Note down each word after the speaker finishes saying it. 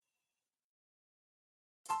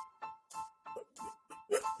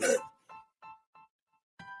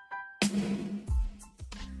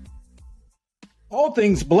All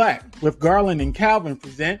Things Black with Garland and Calvin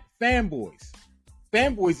present Fanboys.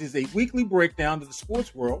 Fanboys is a weekly breakdown of the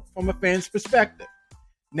sports world from a fan's perspective.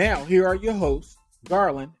 Now, here are your hosts,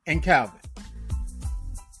 Garland and Calvin.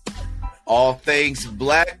 All Things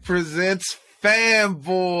Black presents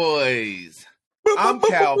Fanboys. I'm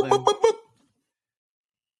Calvin.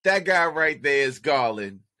 That guy right there is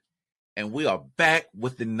Garland. And we are back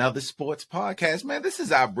with another sports podcast. Man, this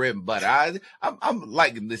is our bread and butter. I'm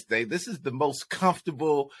liking this day. This is the most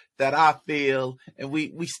comfortable that I feel. And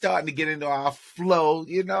we starting to get into our flow.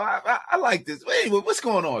 You know, I like this. Anyway, what's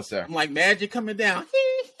going on, sir? I'm like magic coming down.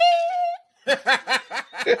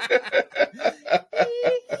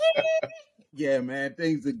 Yeah, man,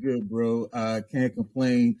 things are good, bro. Can't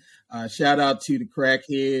complain. Shout out to the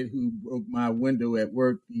crackhead who broke my window at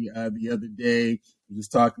work the other day. I was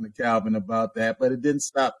talking to Calvin about that, but it didn't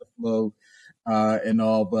stop the flow and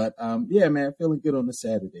all. But yeah, man, feeling good on the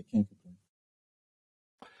Saturday. Can't complain.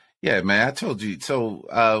 Yeah, man, I told you.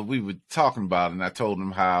 So we were talking about it, and I told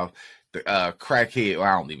him how the crackhead, well,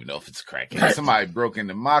 I don't even know if it's a crackhead. Somebody broke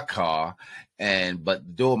into my car, but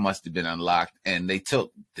the door must have been unlocked, and they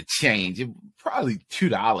took the change. It probably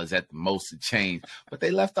 $2 at the most to change, but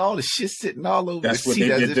they left all the shit sitting all over the seat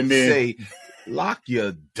as if to say, lock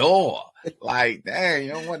your door. Like, dang,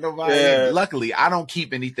 you don't want nobody. Yeah. Luckily, I don't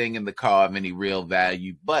keep anything in the car of any real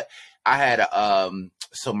value, but I had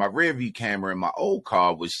so my rear view camera in my old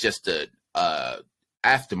car was just a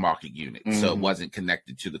aftermarket unit, so it wasn't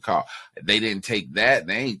connected to the car. They didn't take that,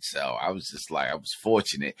 so I was just like, I was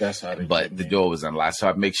fortunate. That's how they but the door was unlocked, so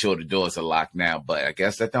I make sure the doors are locked now. But I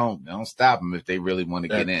guess that don't stop them if they really want to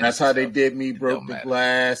get in. That's how they did me. Broke the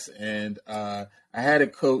glass, and I had a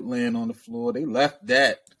coat laying on the floor. They left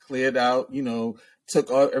that cleared out,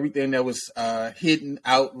 took everything that was hidden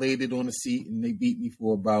out, laid it on the seat, and they beat me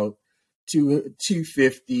for about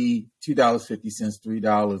 $2.50,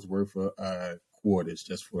 $3 worth of quarters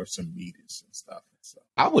just for some meters and stuff. So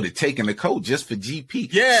I would have taken the coat just for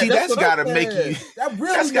GP. Yeah, see, that's gotta make you.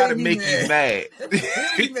 That's gotta make you mad.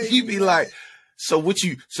 You be like, so what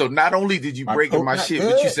you? So not only did you break in my shit,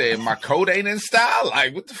 but you said my coat ain't in style.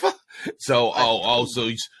 Like what the fuck? So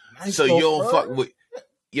so you don't fuck with.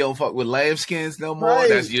 You don't fuck with lambskins no more. Right.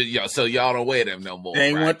 That's so y'all don't wear them no more. They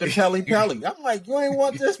ain't want the Pelly. I'm like, you ain't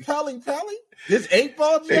want this Pelly. This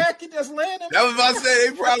 8-ball jacket that's laying in. That was what I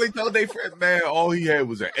said. They probably told their friend, man, all he had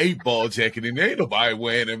was an 8-ball jacket, and ain't nobody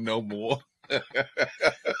wearing them no more. Hey,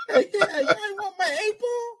 you ain't want my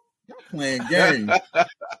 8-ball? Y'all playing games.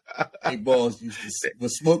 8-balls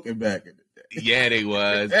was smoking back in the day. Yeah, they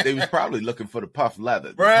was. They was probably looking for the puff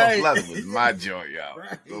leather. The right. Puff leather was my joint, y'all.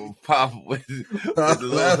 Right. So puff with the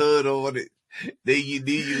little hood on it. Then you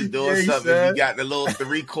was doing something. You got the little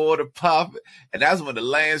 3/4 puff, and that's when the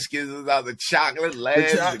lambskins was out, the chocolate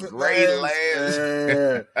lambs, the gray lambs.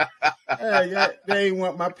 Yeah, they ain't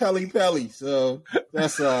want my Pelly, so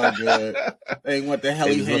that's all good. They ain't want the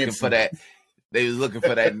Helly Hansen. Looking for that. They was looking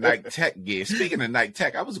for that Nike Tech gear. Speaking of Nike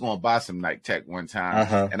Tech, I was going to buy some Nike Tech one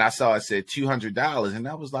time, and I saw it said $200, and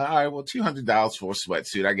I was like, all right, well, $200 for a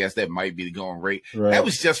sweatsuit. I guess that might be the going rate. Right. That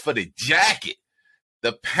was just for the jacket.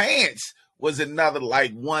 The pants was another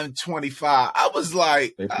like $125. I was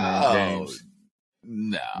like, oh,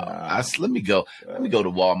 no. Let me go to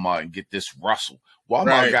Walmart and get this Russell.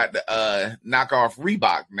 Walmart got the knockoff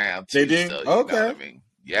Reebok now too. They do? So, okay. You know what I mean?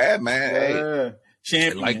 Yeah, man. Hey.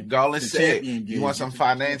 Champion. Like Garland said, you want some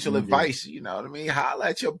financial advice, you know what I mean? Holla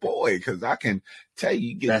at your boy, because I can tell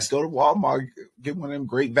you, go to Walmart, get one of them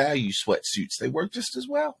great value sweatsuits. They work just as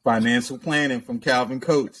well. Financial planning from Calvin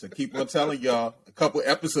Coates. I keep on telling y'all, a couple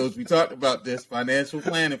episodes we talked about this. Financial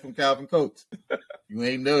planning from Calvin Coates. You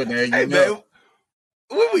ain't know now, you know. Man,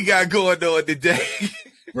 what we got going on today?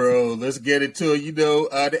 Bro, let's get into it.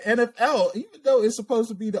 The NFL, even though it's supposed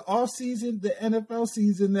to be the off season, the NFL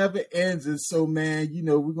season never ends. And so, man,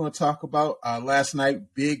 we're going to talk about last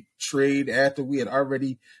night, big trade after we had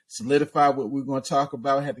already solidified what we we're going to talk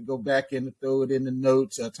about. Had to go back in and throw it in the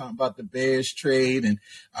notes, talking about the Bears trade. And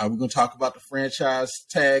we're going to talk about the franchise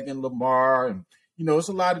tag and Lamar. And, it's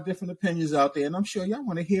a lot of different opinions out there. And I'm sure y'all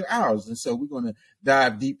want to hear ours. And so we're going to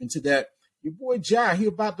dive deep into that. Your boy Ja, he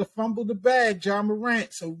about to fumble the bag, Ja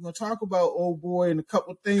Morant. So we're gonna talk about old boy and a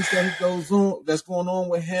couple of things that's going on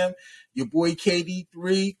with him. Your boy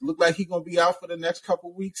KD3 look like he's gonna be out for the next couple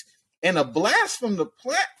of weeks. And a blast from the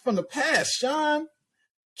past, Shawn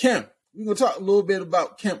Kemp. We're gonna talk a little bit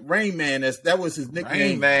about Kemp, Rain Man. That was his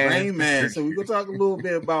nickname, Rain Man. So we're gonna talk a little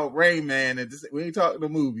bit about Rain Man, and we ain't talking the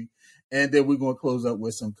movie. And then we're gonna close up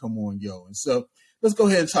with some Come On Yo. And so let's go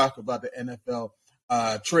ahead and talk about the NFL.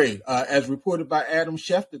 Trade. As reported by Adam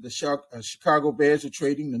Schefter, the Chicago Bears are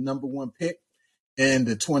trading the number 1 pick in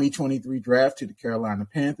the 2023 draft to the Carolina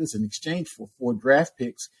Panthers in exchange for 4 draft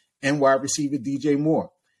picks and wide receiver DJ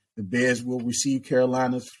Moore. The Bears will receive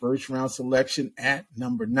Carolina's first-round selection at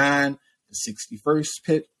number 9, the 61st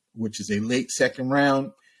pick, which is a late second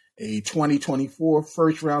round, a 2024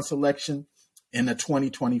 first-round selection, and a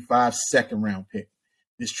 2025 second-round pick.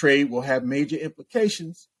 This trade will have major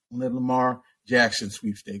implications on the Lamar Jackson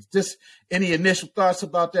sweepstakes. Just any initial thoughts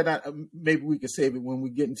about that? Maybe we could save it when we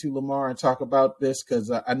get into Lamar and talk about this,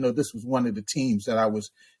 because I know this was one of the teams that I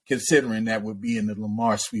was considering that would be in the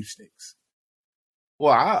Lamar sweepstakes.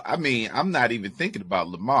 Well, I mean, I'm not even thinking about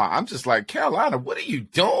Lamar. I'm just like, Carolina, what are you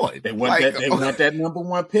doing? They want that. They want that number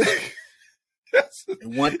 1 pick. They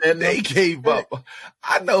want that. They gave up.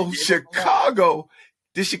 I know Chicago.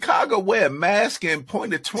 Did Chicago wear a mask and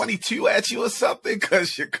point a 22 at you or something? Because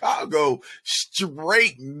Chicago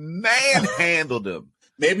straight manhandled them.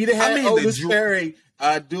 Maybe they had Otis Perry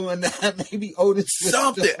doing that. Maybe Otis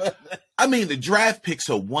something. I mean, the draft picks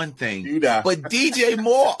are one thing, but DJ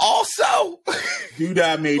Moore also.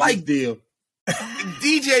 Duda made the deal.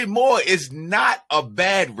 DJ Moore is not a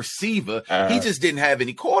bad receiver. He just didn't have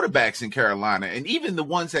any quarterbacks in Carolina. And even the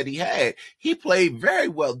ones that he had, he played very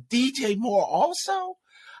well. DJ Moore also?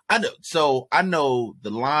 I know. So I know the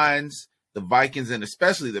Lions, the Vikings, and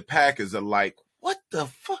especially the Packers are like, what the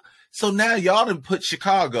fuck? So now y'all done put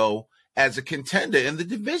Chicago as a contender in the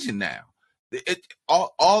division now.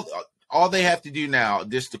 All they have to do now,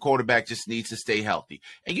 the quarterback just needs to stay healthy.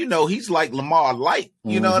 And, he's like Lamar light,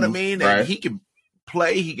 you know what I mean? Right. And he can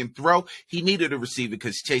play, he can throw. He needed a receiver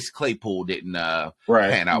because Chase Claypool didn't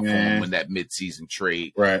pan out for him in that midseason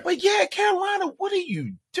trade. Right. But, yeah, Carolina, what are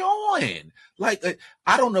you doing? Like,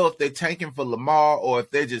 I don't know if they're tanking for Lamar or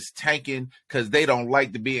if they're just tanking because they don't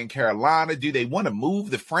like to be in Carolina. Do they want to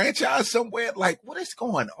move the franchise somewhere? Like, what is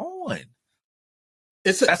going on?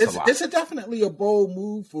 It's definitely a bold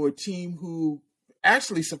move for a team who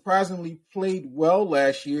actually surprisingly played well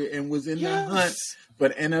last year and was in the hunt for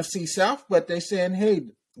the NFC South. But they're saying, hey,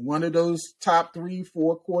 one of those top 3-4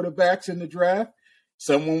 quarterbacks in the draft,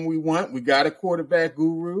 someone we want. We got a quarterback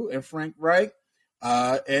guru and Frank Reich.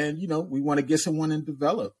 And, we want to get someone and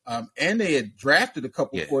develop. And they had drafted a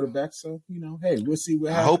couple quarterbacks. So, hey, we'll see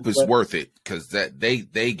what happens. I hope it's worth it because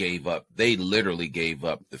they gave up. They literally gave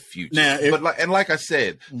up the future. Now, like I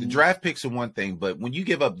said, the draft picks are one thing, but when you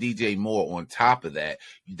give up DJ Moore on top of that,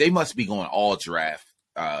 they must be going all draft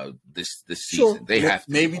this season. Sure. They have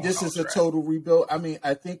to. Maybe this is a total rebuild. I mean,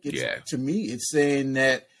 I think to me, it's saying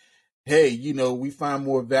that, hey, we find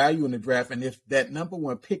more value in the draft. And if that number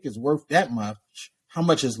 1 pick is worth that much, how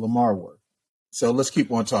much is Lamar worth? So let's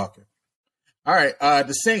keep on talking. All right.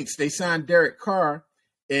 The Saints, they signed Derek Carr,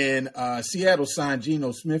 and Seattle signed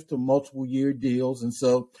Geno Smith to multiple year deals. And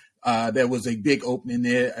so there was a big opening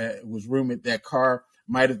there. It was rumored that Carr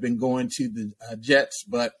might have been going to the Jets,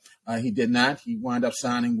 but he did not. He wound up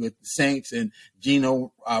signing with the Saints, and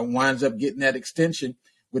Geno winds up getting that extension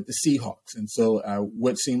with the Seahawks. And so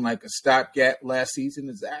what seemed like a stopgap last season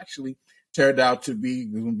is actually turned out to be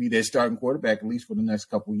going to be their starting quarterback, at least for the next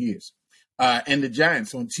couple of years. And the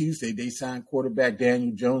Giants on Tuesday, they signed quarterback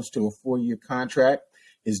Daniel Jones to a 4-year contract.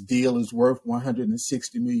 His deal is worth $160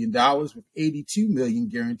 million with $82 million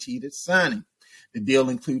guaranteed at signing. The deal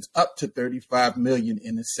includes up to $35 million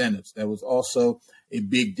in incentives. That was also a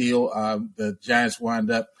big deal. The Giants wound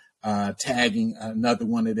up tagging another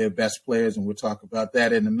one of their best players, and we'll talk about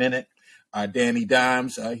that in a minute. Danny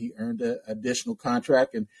Dimes, he earned an additional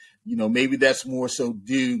contract, and maybe that's more so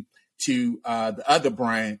due to the other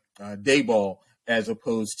Brian Daboll as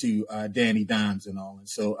opposed to Danny Dimes and all. And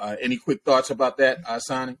so, any quick thoughts about that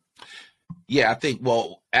signing? Yeah, I think.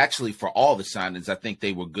 Well, actually, for all the signings, I think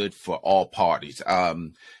they were good for all parties.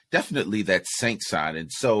 Definitely that Saints signing.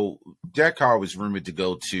 So Derek Carr was rumored to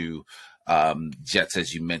go to Jets,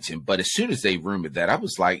 as you mentioned. But as soon as they rumored that, I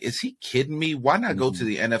was like, is he kidding me? Why not go to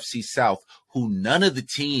the NFC South, who none of the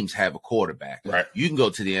teams have a quarterback? Right. You can go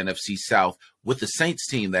to the NFC South with the Saints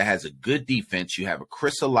team that has a good defense. You have a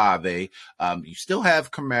Chris Olave. You still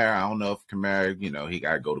have Kamara. I don't know if Kamara, he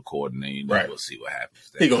got to go to coordinating. Right. We'll see what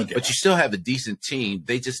happens there. But you still have a decent team.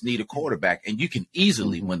 They just need a quarterback, and you can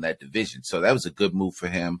easily win that division. So that was a good move for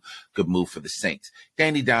him, good move for the Saints.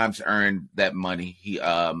 Danny Dimes earned that money. He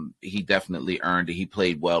definitely earned it. He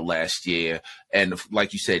played well last year. And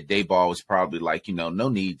like you said, Daboll was probably like, no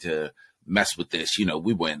need to mess with this.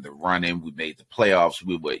 We were in the running. We made the playoffs.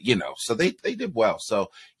 We were, so they did well.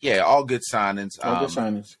 So, yeah, all good signings. All good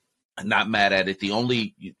signings. Not mad at it.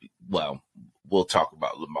 We'll talk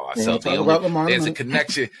about Lamar. So there's a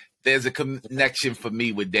connection. There's a connection for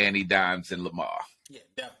me with Danny Dimes and Lamar. Yeah,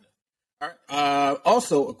 definitely. All right.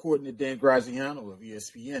 Also, according to Dan Graziano of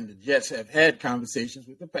ESPN, the Jets have had conversations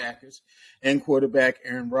with the Packers and quarterback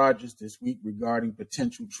Aaron Rodgers this week regarding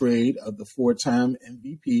potential trade of the four-time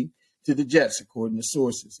MVP to the Jets, according to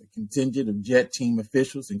sources. A contingent of Jet team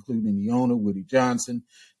officials, including the owner, Woody Johnson,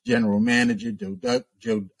 general manager Joe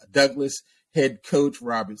Douglas, head coach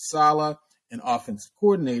Robert Saleh, and offensive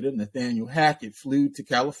coordinator Nathaniel Hackett flew to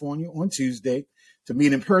California on Tuesday to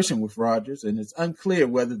meet in person with Rodgers, and it's unclear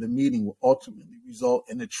whether the meeting will ultimately result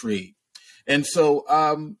in a trade. And so,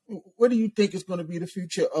 what do you think is going to be the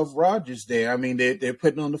future of Rodgers there? I mean, they're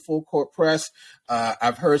putting on the full court press.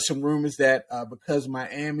 I've heard some rumors that because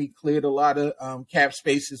Miami cleared a lot of cap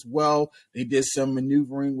space as well, they did some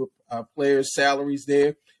maneuvering with players' salaries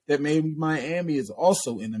there, that maybe Miami is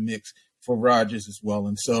also in the mix for Rodgers as well.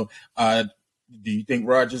 And so, do you think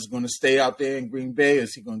Rodgers is going to stay out there in Green Bay, or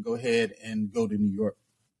is he going to go ahead and go to New York?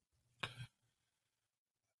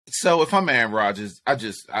 So if I'm Aaron Rodgers,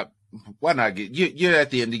 why not you're at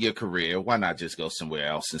the end of your career. Why not just go somewhere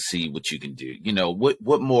else and see what you can do? You know,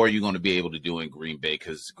 what more are you going to be able to do in Green Bay?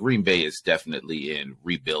 Because Green Bay is definitely in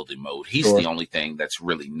rebuilding mode. He's the only thing that's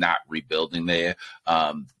really not rebuilding there.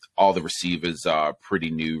 All the receivers are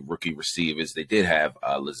pretty new rookie receivers. They did have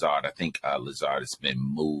Lazard. I think Lazard has been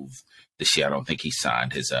moved this year. I don't think he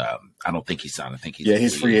signed his. I think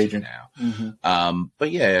he's free agent now. Mm-hmm.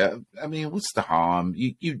 But yeah, I mean, what's the harm?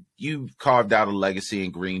 You carved out a legacy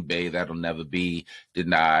in Green Bay that'll never be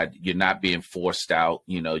denied. You're not being forced out.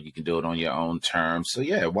 You know, you can do it on your own terms. So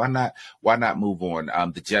yeah, why not move on?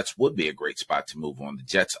 The Jets would be a great spot to move on. The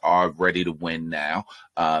Jets are ready to win now.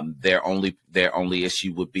 Their only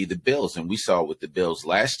issue would be the Bills, and we saw with the Bills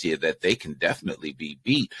last year that they can definitely be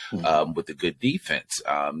beat with a good defense.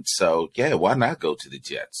 So yeah, why not go to the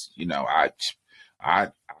Jets? You know,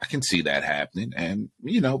 I can see that happening, and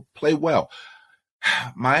you know, play well.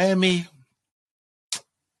 Miami,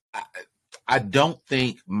 I don't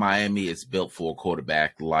think Miami is built for a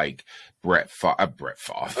quarterback like Brett Favre.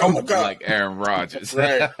 Oh my God. Like Aaron Rodgers.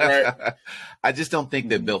 Right. I just don't think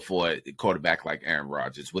they're built for a quarterback like Aaron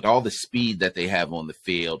Rodgers. With all the speed that they have on the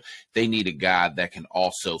field, they need a guy that can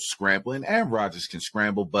also scramble. And Aaron Rodgers can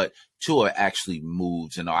scramble, but Tua actually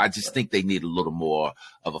moves. And I just think they need a little more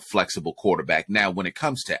of a flexible quarterback. Now, when it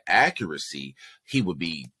comes to accuracy, he would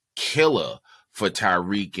be killer for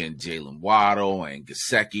Tyreek and Jalen Waddle and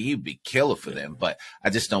Gesicki. He'd be killer for them, but I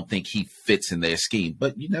just don't think he fits in their scheme.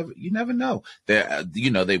 But you never know. They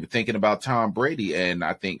were thinking about Tom Brady, and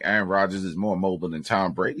I think Aaron Rodgers is more mobile than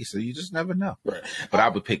Tom Brady, so you just never know. Right. But I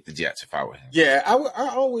would pick the Jets if I were him. Yeah,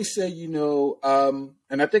 I always say,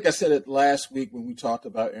 and I think I said it last week when we talked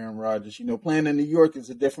about Aaron Rodgers, playing in New York is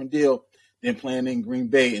a different deal than playing in Green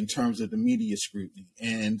Bay in terms of the media scrutiny.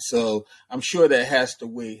 And so I'm sure that has to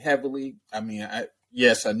weigh heavily. I mean, I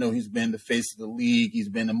know he's been the face of the league. He's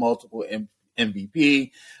been a multiple MVP,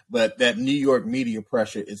 but that New York media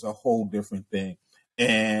pressure is a whole different thing.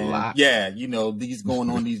 And these going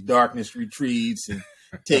on these darkness retreats and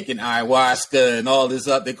taking ayahuasca and all this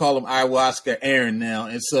up. They call him ayahuasca Aaron now.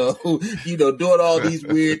 And so, doing all these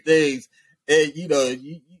weird things. And,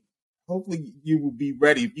 hopefully you will be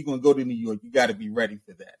ready. If you're going to go to New York, you got to be ready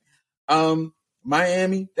for that.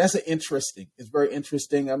 Miami, it's very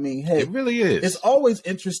interesting. I mean, hey, it really is. It's always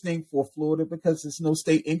interesting for Florida because there's no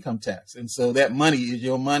state income tax. And so that money is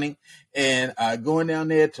your money. And going down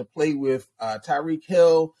there to play with Tyreek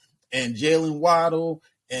Hill and Jalen Waddle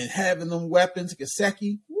and having them weapons,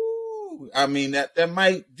 Gesicki, I mean, that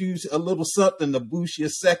might do a little something to boost your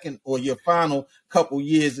second or your final couple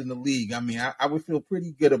years in the league. I mean, I would feel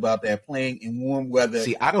pretty good about that, playing in warm weather.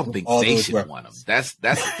 See, I don't think they should want him. That's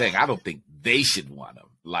the thing. I don't think they should want him.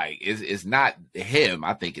 Like, it's not him.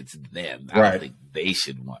 I think it's them. I don't think they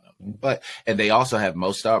should want him. And they also have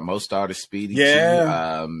Mostard is speedy too,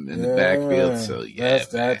 in the backfield. So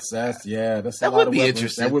that would be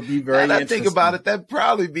interesting. That would be very interesting. Think about it. That'd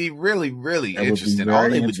probably be really, really interesting. All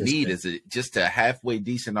they would need is just a halfway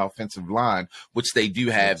decent offensive line, which they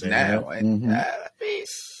do have now. And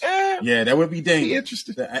that would be dangerous.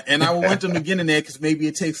 Interesting. And I would want them to get in there because maybe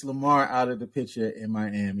it takes Lamar out of the picture in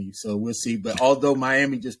Miami. So we'll see. But although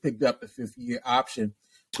Miami just picked up the 5th-year option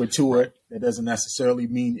for Tua, that doesn't necessarily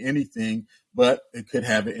mean anything, but it could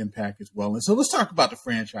have an impact as well. And so let's talk about the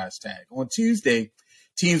franchise tag. On Tuesday,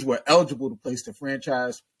 teams were eligible to place the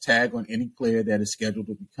franchise tag on any player that is scheduled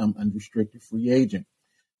to become unrestricted free agent.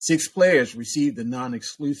 6 players received the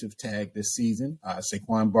non-exclusive tag this season.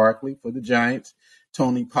 Saquon Barkley for the Giants,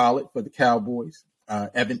 Tony Pollard for the Cowboys,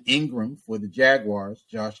 Evan Ingram for the Jaguars,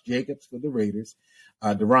 Josh Jacobs for the Raiders,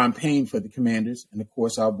 Deron Payne for the Commanders, and, of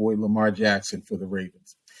course, our boy Lamar Jackson for the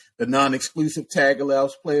Ravens. The non-exclusive tag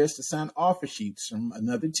allows players to sign offer sheets from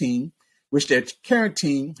another team, which their current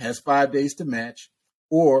team has 5 days to match,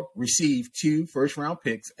 or receive 2 first-round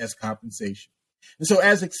picks as compensation. And so,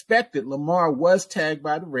 as expected, Lamar was tagged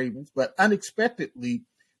by the Ravens, but unexpectedly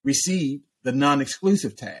received the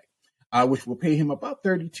non-exclusive tag, which will pay him about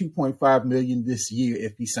 $32.5 million this year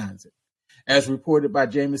if he signs it. As reported by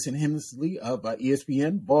Jamison Hensley of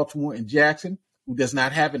ESPN, Baltimore and Jackson, who does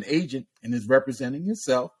not have an agent and is representing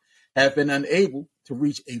himself, have been unable to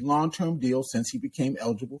reach a long-term deal since he became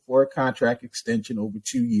eligible for a contract extension over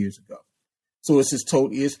 2 years ago. Sources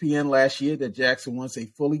told ESPN last year that Jackson wants a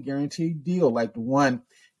fully guaranteed deal like the one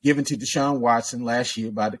given to Deshaun Watson last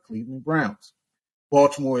year by the Cleveland Browns.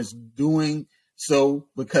 Baltimore is doing so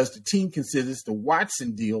because the team considers the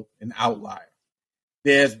Watson deal an outlier.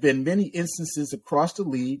 There's been many instances across the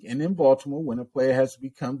league and in Baltimore when a player has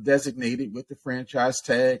become designated with the franchise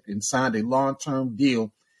tag and signed a long-term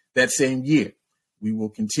deal that same year. We will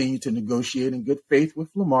continue to negotiate in good faith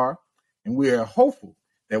with Lamar, and we are hopeful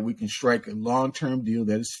that we can strike a long-term deal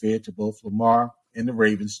that is fair to both Lamar and the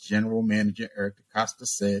Ravens, general manager Eric DeCosta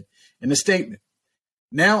said in a statement.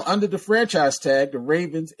 Now, under the franchise tag, the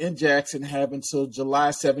Ravens and Jackson have until July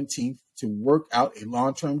 17th to work out a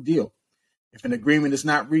long-term deal. If an agreement is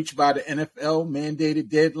not reached by the NFL-mandated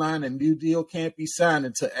deadline, a new deal can't be signed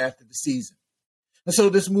until after the season. And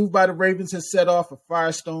so this move by the Ravens has set off a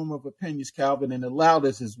firestorm of opinions, Calvin, and allowed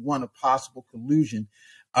us as one of possible collusion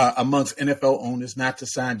amongst NFL owners not to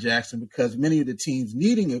sign Jackson because many of the teams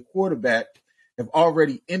needing a quarterback have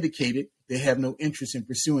already indicated they have no interest in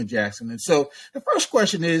pursuing Jackson. And so the first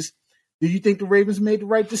question is, do you think the Ravens made the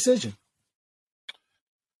right decision?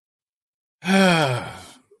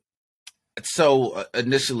 So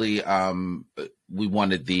initially, we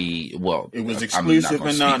wanted it was exclusive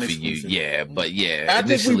and non-exclusive. Yeah, but yeah, I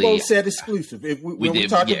think we both said exclusive. When we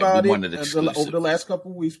talked about it over the last couple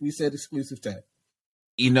of weeks, we said exclusive tag.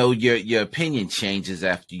 You know, your opinion changes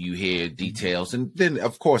after you hear details, and then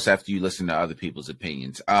of course after you listen to other people's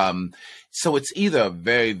opinions. So it's either a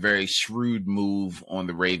very, very shrewd move on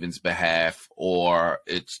the Ravens' behalf, or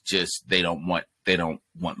it's just they don't want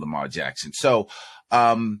Lamar Jackson. So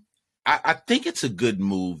I think it's a good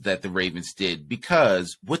move that the Ravens did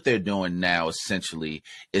because what they're doing now essentially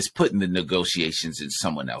is putting the negotiations in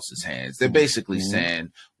someone else's hands. They're basically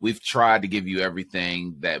saying, we've tried to give you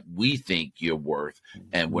everything that we think you're worth,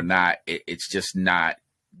 and we're not, it's just not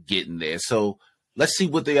getting there. So let's see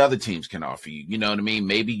what the other teams can offer you. You know what I mean?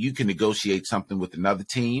 Maybe you can negotiate something with another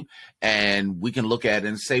team and we can look at it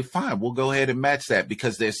and say, fine, we'll go ahead and match that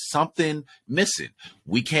because there's something missing.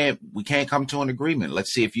 We can't come to an agreement.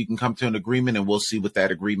 Let's see if you can come to an agreement and we'll see what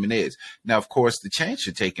that agreement is. Now, of course, the chance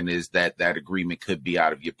you're taking is that agreement could be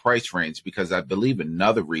out of your price range because I believe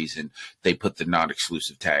another reason they put the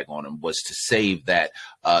non-exclusive tag on him was to save that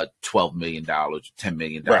 $12 million, $10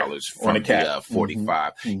 million from the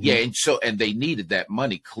 45. Yeah. And they needed that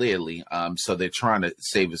money clearly. So they're trying to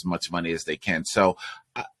save as much money as they can. So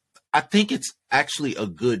I think it's actually a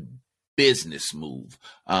good business move.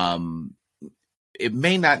 It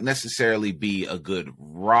may not necessarily be a good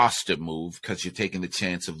roster move because you're taking the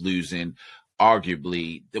chance of losing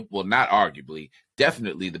definitely the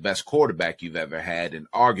best quarterback you've ever had and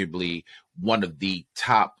arguably one of the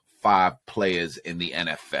top 5 players in the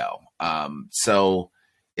NFL. So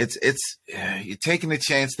it's you're taking a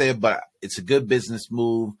chance there, but it's a good business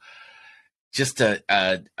move. Just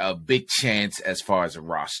a big chance as far as a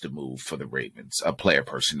roster move for the Ravens, a player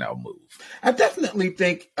personnel move. I definitely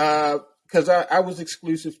think because I was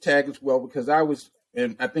exclusive tag as well because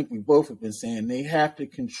and I think we both have been saying they have to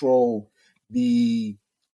control the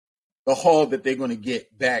haul that they're going to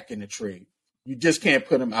get back in the trade. You just can't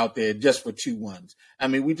put them out there just for 2 ones. I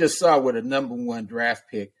mean, we just saw what a number 1 draft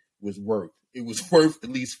pick was worth. It was worth at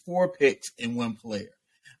least 4 picks in one player.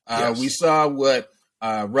 Yes. We saw what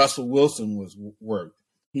Russell Wilson was worth.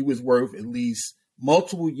 He was worth at least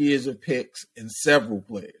multiple years of picks in several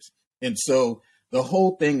players. And so the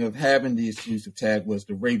whole thing of having the exclusive tag was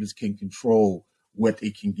the Ravens can control what they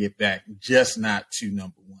can get back, just not 2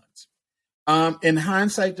 number 1s. In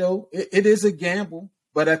hindsight, though, it is a gamble,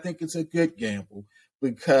 but I think it's a good gamble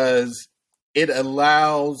because it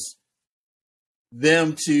allows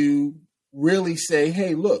them to really say,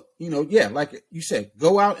 hey, look, like you said,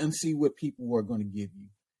 go out and see what people are going to give you.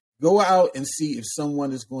 Go out and see if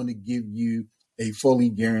someone is going to give you a fully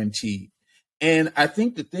guaranteed. And I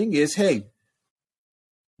think the thing is, hey,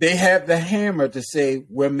 they have the hammer to say,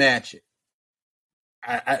 we're matching.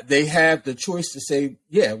 They have the choice to say,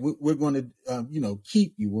 yeah, we're going to,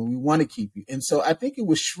 keep you when we want to keep you. And so I think it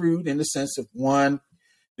was shrewd in the sense of, one,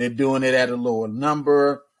 they're doing it at a lower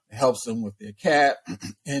number. helps them with their cap.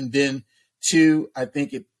 And then 2, I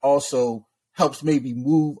think it also helps maybe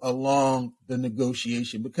move along the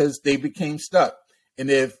negotiation because they became stuck. And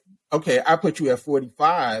if, okay, I put you at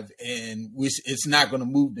 45 and it's not going to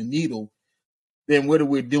move the needle, then what are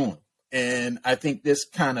we doing? And I think this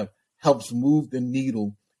kind of helps move the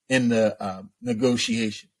needle in the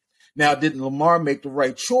negotiation. Now, did Lamar make the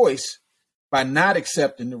right choice by not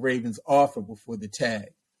accepting the Ravens' offer before the tag?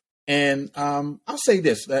 And I'll say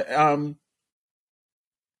this.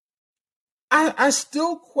 I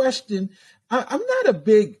still question. I'm not a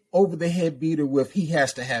big over-the-head beater with he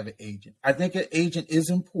has to have an agent. I think an agent is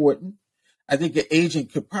important. I think an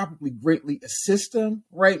agent could probably greatly assist him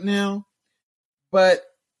right now. But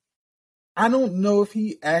I don't know if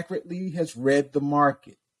he accurately has read the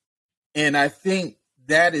market. And I think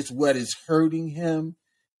that is what is hurting him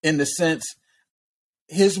in the sense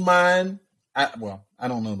his mind. I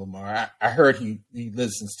don't know Lamar. I heard he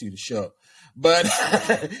listens to the show. But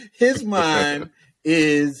his mind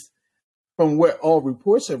is, from what all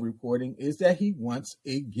reports are reporting, is that he wants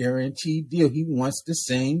a guaranteed deal. He wants the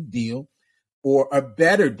same deal or a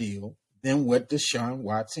better deal than what Deshaun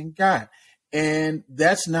Watson got. And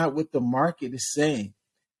that's not what the market is saying.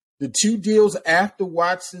 The 2 deals after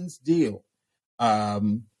Watson's deal,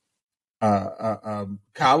 Kyler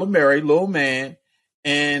Murray, little man,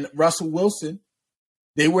 and Russell Wilson,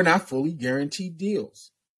 they were not fully guaranteed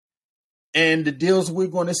deals. And the deals we're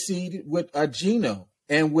going to see with Geno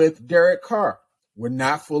and with Derek Carr were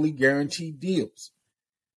not fully guaranteed deals.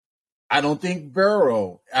 I don't think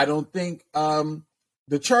Burrow, I don't think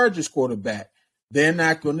the Chargers quarterback, they're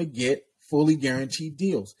not going to get fully guaranteed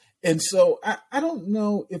deals. And so I don't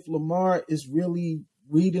know if Lamar is really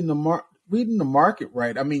reading the market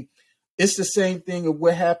right. I mean, it's the same thing of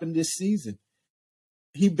what happened this season.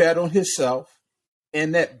 He bet on himself,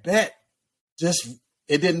 and that bet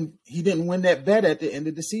he didn't win that bet at the end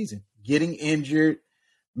of the season. Getting injured,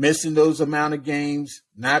 missing those amount of games,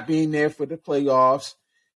 not being there for the playoffs,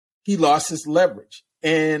 he lost his leverage.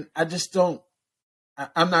 And I'm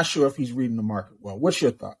not sure if he's reading the market well. What's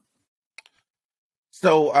your thought?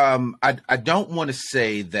 So I don't want to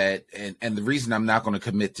say that, and the reason I'm not going to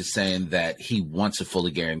commit to saying that he wants a fully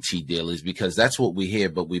guaranteed deal is because that's what we hear,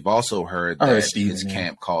 but we've also heard that his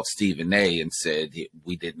camp called Stephen A. and said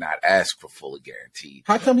we did not ask for fully guaranteed.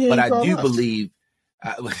 How come he But ain't I do us? believe,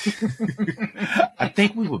 I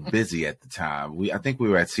think we were busy at the time. I think we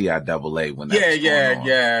were at CIAA when that was going on.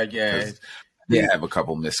 Yeah. Yeah, I have a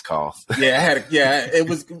couple missed calls.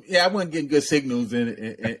 I wasn't getting good signals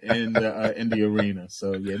in the arena.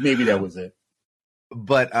 So yeah, maybe that was it.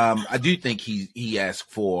 But I do think he asked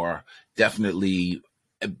for definitely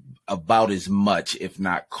about as much, if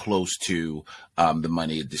not close to, the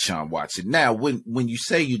money of Deshaun Watson. Now, when you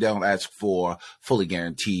say you don't ask for fully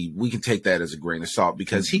guaranteed, we can take that as a grain of salt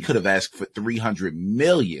because he could have asked for $300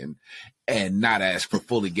 million and not asked for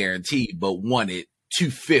fully guaranteed, but wanted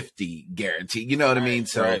 $250 guaranteed. You know what I mean?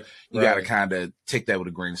 So you got to kind of take that with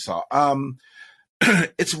a grain of salt.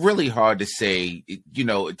 It's really hard to say.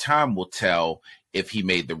 Time will tell if he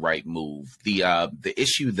made the right move. The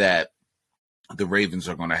issue that the Ravens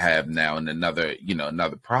are going to have now, and another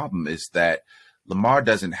problem is that Lamar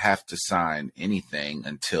doesn't have to sign anything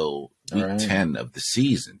until week 10 of the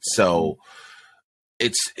season. So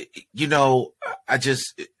it's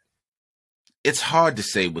it's hard to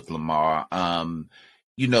say with Lamar. The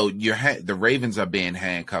Ravens are being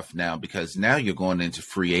handcuffed now because now you're going into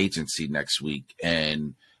free agency next week,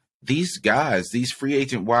 and these guys, these free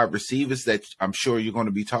agent wide receivers that I'm sure you're going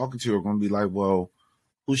to be talking to are going to be like, well,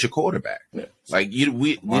 who's your quarterback? Yeah. Like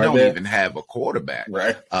we don't even have a quarterback.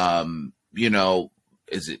 Right.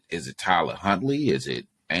 Is it Tyler Huntley? Is it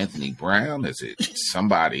Anthony Brown? Is it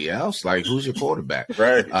somebody else? Like, who's your quarterback?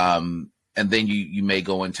 Right. And then you may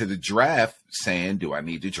go into the draft saying, do I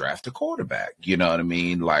need to draft a quarterback? You know what I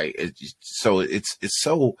mean? Like, it's so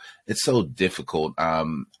difficult.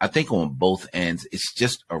 I think on both ends, it's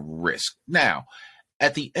just a risk. Now,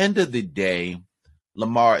 at the end of the day,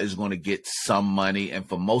 Lamar is going to get some money. And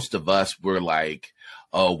for most of us, we're like,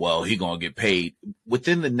 oh, well, he's going to get paid.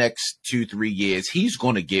 Within the next 2-3 years, he's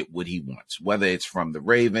going to get what he wants, whether it's from the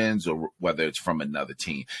Ravens or whether it's from another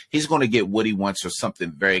team. He's going to get what he wants or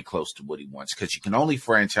something very close to what he wants because you can only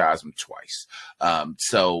franchise him twice.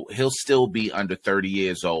 So he'll still be under 30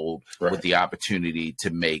 years old with the opportunity to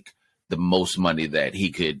make the most money that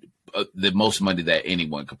he could, the most money that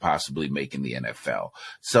anyone could possibly make in the NFL.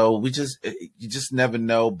 So you just never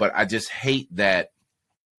know. But I just hate that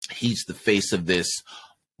he's the face of this,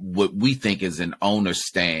 what we think is an owner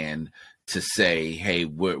stand to say, hey,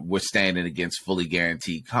 we're standing against fully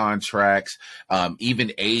guaranteed contracts.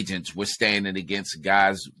 Even agents, we're standing against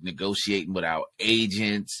guys negotiating without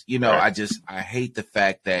agents. You know, Right. I hate the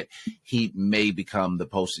fact that he may become the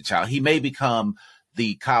poster child. He may become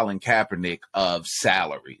the Colin Kaepernick of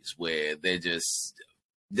salaries, where they're just,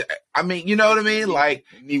 I mean, you know what I mean? Like,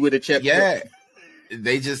 me with a check. Yeah.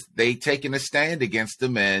 They taking a stand against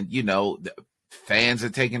them, and, you know, fans are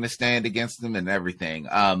taking a stand against them and everything.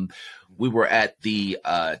 We were at the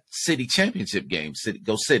city championship game.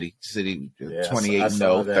 Go City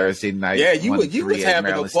 28-0 Thursday night. Yeah, you was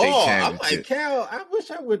having a ball. I'm like, Cal, I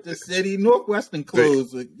wish I went to City. Northwestern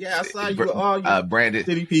closed. Yeah, I saw you all you Brandon,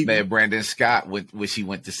 City people. Man, Brandon Scott wish he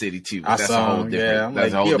went to City too. That's a whole different. Yeah, I'm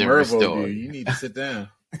that's like, a whole different story. Dude. You need to sit down.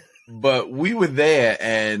 But we were there,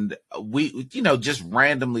 and we, you know, just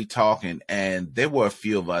randomly talking, and there were a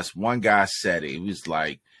few of us. One guy said it. He was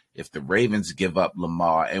like, if the Ravens give up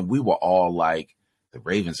Lamar, and we were all like, the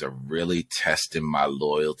Ravens are really testing my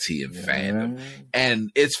loyalty and fandom. And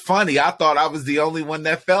it's funny. I thought I was the only one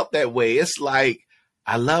that felt that way. It's like,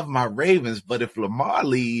 I love my Ravens, but if Lamar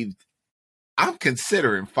leaves, I'm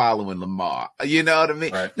considering following Lamar. You know what I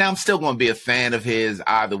mean? Right. Now, I'm still going to be a fan of his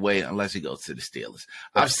either way, unless he goes to the Steelers.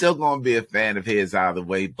 Right. I'm still going to be a fan of his either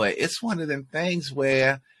way, but it's one of them things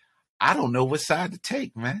where I don't know what side to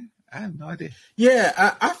take, man. I have no idea.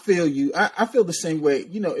 Yeah, I feel you. I feel the same way.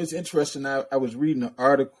 You know, it's interesting. I was reading an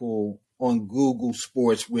article on Google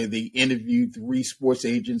Sports where they interviewed 3 sports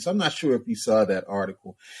agents. I'm not sure if you saw that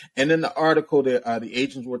article. And in the article, the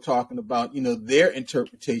agents were talking about, you know, their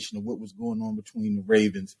interpretation of what was going on between the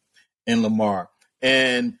Ravens and Lamar.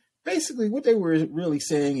 And basically what they were really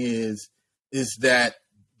saying is that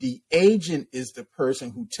the agent is the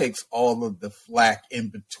person who takes all of the flack in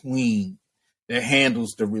between, that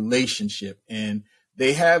handles the relationship. And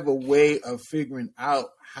they have a way of figuring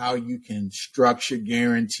out how you can structure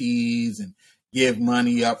guarantees and give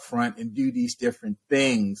money up front and do these different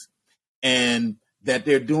things. And that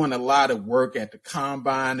they're doing a lot of work at the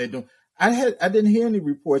combine. I didn't hear any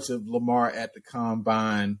reports of Lamar at the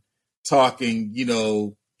combine talking, you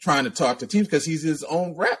know, trying to talk to teams, because he's his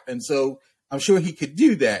own rep. And so I'm sure he could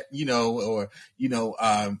do that, you know, or, you know,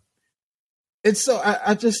 and so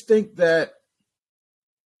I just think that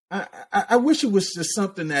I wish it was just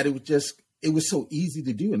something that it was so easy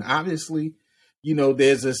to do. And obviously, you know,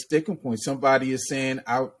 there's a sticking point. Somebody is saying,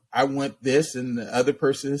 I want this, and the other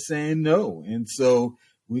person is saying no. And so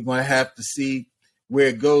we're going to have to see where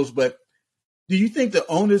it goes. But do you think the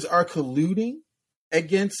owners are colluding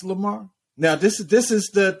against Lamar? Now, this has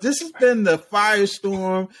been the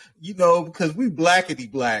firestorm, you know, because we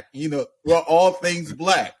blackety black, you know, we're all things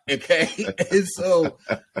black. Okay. And so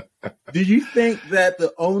do you think that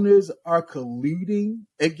the owners are colluding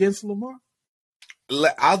against Lamar?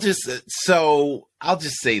 I'll just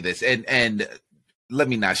say this, and let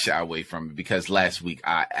me not shy away from it, because last week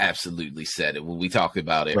I absolutely said it when we talked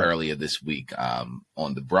about it earlier this week on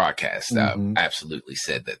the broadcast. I absolutely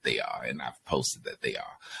said that they are, and I've posted that they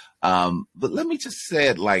are. But let me just say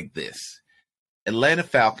it like this. Atlanta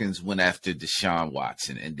Falcons went after Deshaun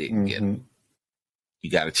Watson and didn't get him. You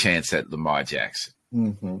got a chance at Lamar Jackson.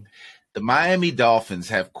 The Miami Dolphins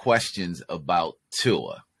have questions about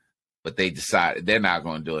Tua, but they decided they're not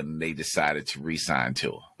going to do it, and they decided to re-sign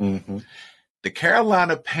Tua. The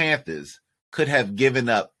Carolina Panthers could have given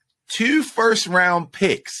up 2 first-round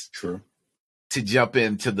picks to jump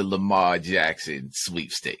into the Lamar Jackson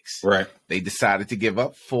sweepstakes. Right. They decided to give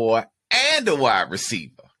up 4 and a wide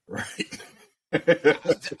receiver. Right.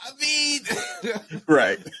 I mean,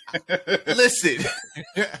 right. Listen.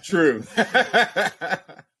 True.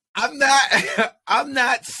 I'm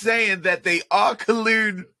not saying that they are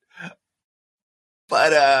colluding,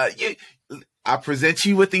 but I present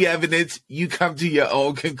you with the evidence. You come to your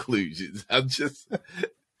own conclusions. I'm just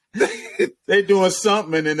they doing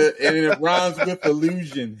something, and it rhymes with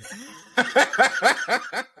illusion.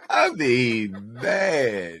 I mean,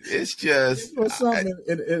 man, it's just something.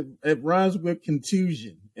 It rhymes with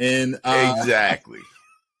contusion, and exactly.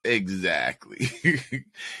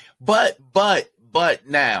 But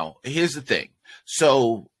now here's the thing.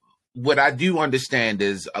 So what I do understand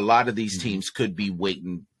is a lot of these teams could be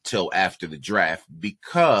waiting till after the draft,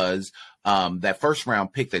 because that first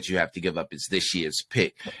round pick that you have to give up is this year's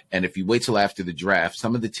pick. And if you wait till after the draft,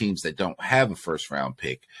 some of the teams that don't have a first round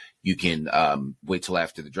pick, you can wait till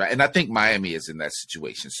after the draft. And I think Miami is in that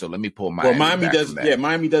situation. So let me pull Miami. Well, Miami back does. from that. Yeah,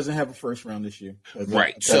 Miami doesn't have a first round this year.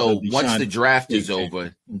 Right. So once the draft is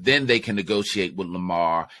over, then they can negotiate with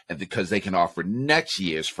Lamar, and because they can offer next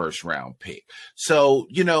year's first round pick. So,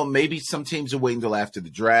 maybe some teams are waiting till after the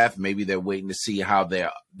draft. Maybe they're waiting to see how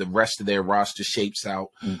the rest of their roster shapes out.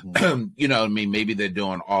 Mm-hmm. You know what I mean? Maybe they're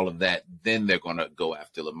doing all of that. Then they're going to go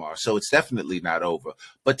after Lamar. So it's definitely not over.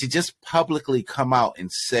 But to just publicly come out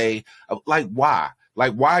and say, why?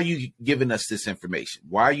 Like, why are you giving us this information?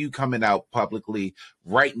 Why are you coming out publicly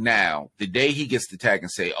right now, the day he gets the tag,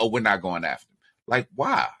 and say, oh, we're not going after him? Like,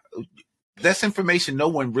 why? That's information no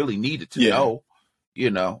one really needed to know,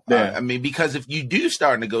 Yeah. Because if you do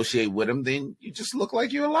start negotiate with him, then you just look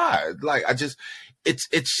like you're alive. Like, it's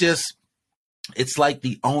like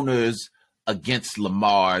the owners against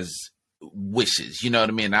Lamar's wishes, you know what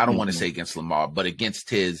I mean? I don't want to say against Lamar, but against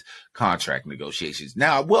his contract negotiations.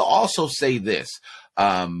 Now, I will also say this,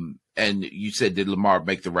 and you said, did Lamar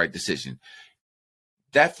make the right decision?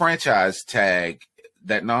 That franchise tag,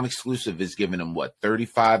 that non-exclusive, is giving him what,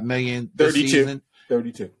 $35 million this 32. season?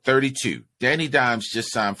 32. Danny Dimes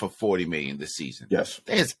just signed for $40 million this season. Yes.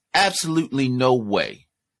 There's absolutely no way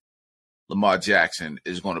Lamar Jackson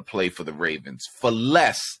is going to play for the Ravens for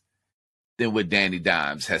less than what Danny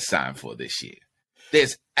Dimes has signed for this year.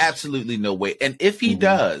 There's absolutely no way. And if he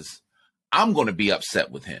does, I'm going to be upset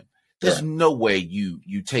with him. There's no way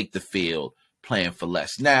you take the field playing for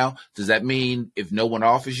less. Now, does that mean if no one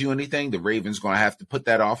offers you anything, the Ravens going to have to put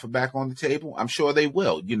that offer back on the table? I'm sure they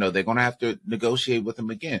will. They're going to have to negotiate with him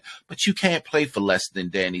again. But you can't play for less than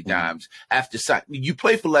Danny Dimes after you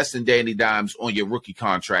play for less than Danny Dimes on your rookie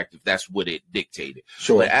contract if that's what it dictated.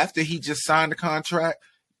 Sure. But after he just signed the contract,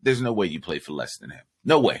 there's no way you play for less than him.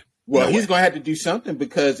 No way. Well, he's going to have to do something,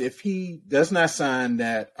 because if he does not sign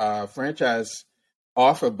that franchise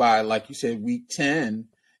offer by, like you said, week 10,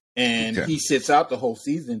 and he sits out the whole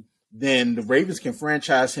season, then the Ravens can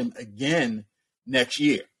franchise him again next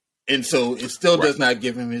year. And so it still does not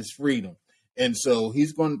give him his freedom. And so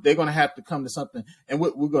they're going to have to come to something. And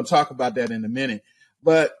we're going to talk about that in a minute.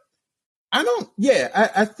 But I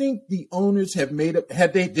think the owners have made up.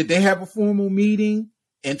 Did they have a formal meeting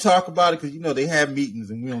and talk about it? Because, they have meetings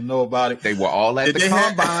and we don't know about it. They were all at the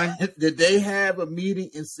combine. Did they have a meeting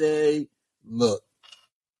and say, look,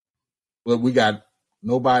 we got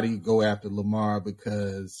nobody go after Lamar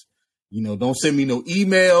because, don't send me no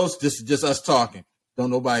emails. This is just us talking. Don't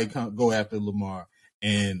nobody go after Lamar.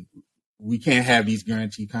 And we can't have these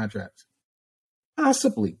guaranteed contracts.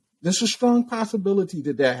 Possibly. There's a strong possibility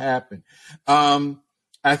that happened.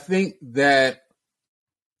 I think that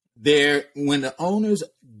when the owners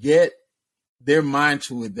get their mind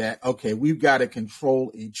to it that, okay, we've got to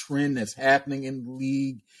control a trend that's happening in the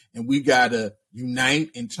league and we got to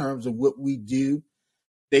unite in terms of what we do,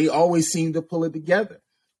 they always seem to pull it together.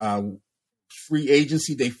 Free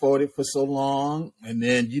agency, they fought it for so long. And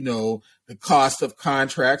then, the cost of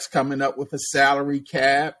contracts, coming up with a salary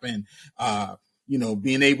cap and,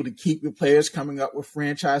 being able to keep the players, coming up with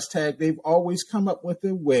franchise tag. They've always come up with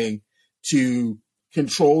a way to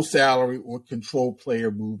control salary or control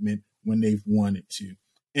player movement when they've wanted to.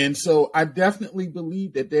 And so I definitely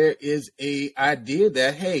believe that there is a idea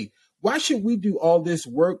that, hey, why should we do all this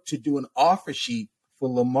work to do an offer sheet for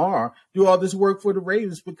Lamar, do all this work for the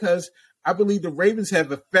Ravens? Because I believe the Ravens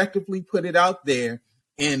have effectively put it out there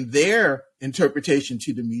in their interpretation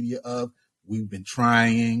to the media of, we've been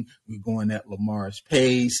trying, we're going at Lamar's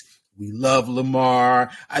pace, we love Lamar,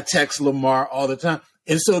 I text Lamar all the time.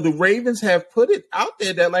 And so the Ravens have put it out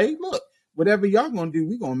there that, like, look, whatever y'all going to do,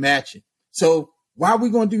 we're going to match it. So why are we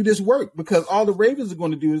going to do this work? Because all the Ravens are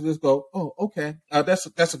going to do is just go, oh, okay,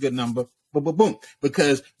 that's a good number, boom,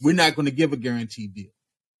 because we're not going to give a guaranteed deal.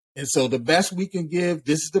 And so the best we can give,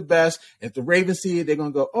 this is the best. If the Ravens see it, they're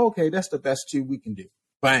going to go, oh, okay, that's the best two we can do.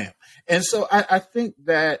 Bam. And so I think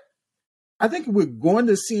we're going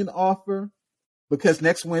to see an offer, because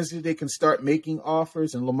next Wednesday they can start making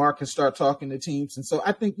offers and Lamar can start talking to teams. And so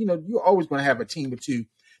I think, you're always going to have a team or two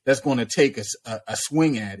that's going to take a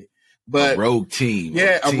swing at it. But a rogue team.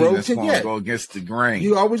 Yeah, a rogue team. Yeah. Go against the grain.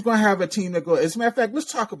 You're always going to have a team that go. As a matter of fact,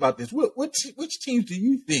 let's talk about this. Which teams do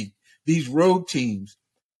you think these rogue teams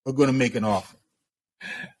are going to make an offer?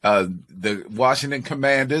 The Washington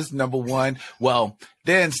Commanders, number one. Well,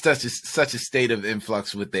 they're in such a state of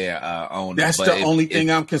influx with their owner. That's the only thing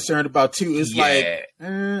I'm concerned about too. Is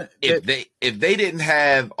if they didn't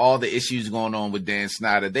have all the issues going on with Dan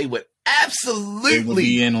Snyder, they would absolutely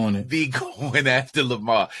be in on it. Be going after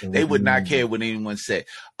Lamar. They would not care what anyone said.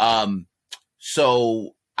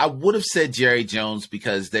 So I would have said Jerry Jones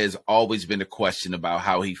because there's always been a question about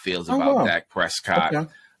how he feels about Dak Prescott. Okay.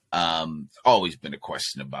 Always been a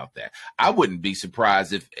question about that. I wouldn't be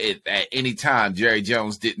surprised if at any time Jerry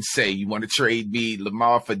Jones didn't say, you want to trade me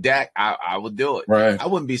Lamar for Dak, I would do it. Right. I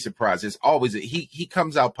wouldn't be surprised. It's always he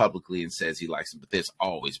comes out publicly and says he likes him, but there's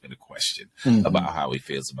always been a question about how he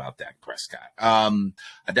feels about Dak Prescott. I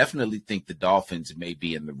definitely think the Dolphins may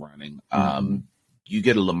be in the running. You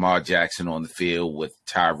get a Lamar Jackson on the field with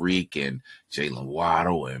Tyreek and Jalen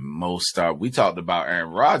Waddle and Mostert. We talked about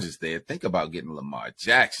Aaron Rodgers there. Think about getting Lamar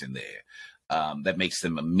Jackson there. That makes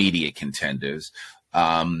them immediate contenders.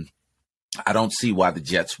 I don't see why the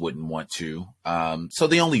Jets wouldn't want to. So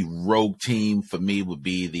the only rogue team for me would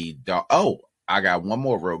be I got one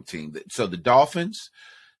more rogue team. So the Dolphins,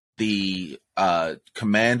 the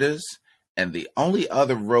Commanders, and the only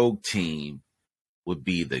other rogue team would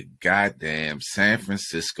be the goddamn San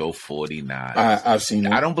Francisco 49ers. I've seen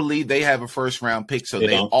it. I don't believe they have a first-round pick, so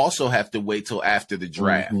they also have to wait till after the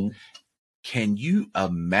draft. Can you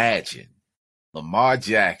imagine Lamar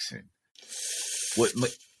Jackson with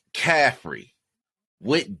McCaffrey,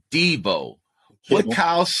 with Debo, with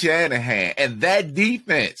Kyle Shanahan, and that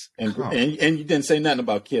defense? And you didn't say nothing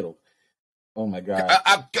about Kittle. Oh, my God.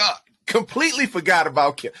 I completely forgot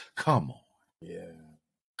about Kittle. Come on. Yeah.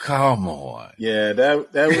 Come on. Yeah, that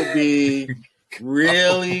would be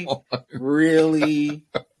really, really,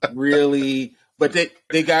 really. But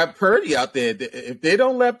they got Purdy out there. If they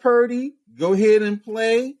don't let Purdy go ahead and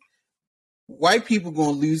play, white people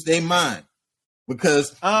going to lose their mind because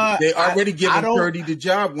they already giving Purdy the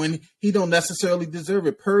job when he don't necessarily deserve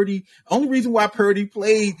it. Purdy, only reason why Purdy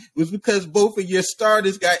played was because both of your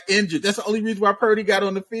starters got injured. That's the only reason why Purdy got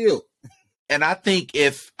on the field. And I think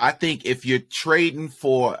if you're trading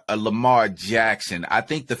for a Lamar Jackson, I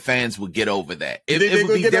think the fans would get over that. It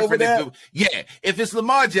would be different. If it's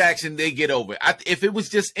Lamar Jackson, they get over it. If it was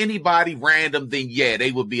just anybody random, then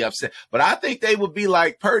they would be upset. But I think they would be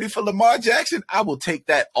like, Purdy for Lamar Jackson, I will take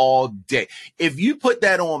that all day. If you put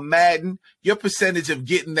that on Madden, your percentage of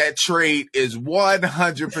getting that trade is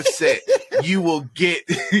 100%. You will get,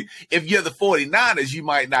 if you're the 49ers, you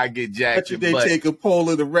might not get Jackson. They take a poll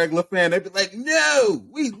of the regular fan. They'd be like, no,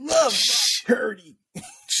 we love Purdy.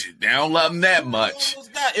 They don't love him that much.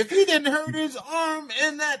 If he didn't hurt his arm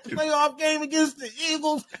in that playoff game against the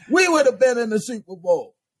Eagles, we would have been in the Super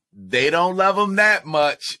Bowl. They don't love him that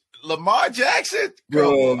much. Lamar Jackson, a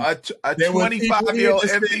 25-year-old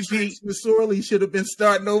MVP. Missouri should have been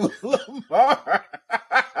starting over Lamar.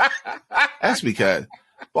 That's because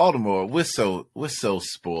Baltimore, we're so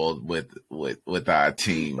spoiled with our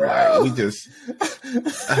team. Like we just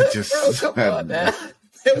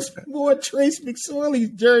there was more Trace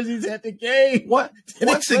McSorley jerseys at the game.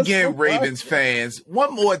 Once again, Ravens fans,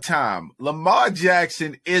 one more time, Lamar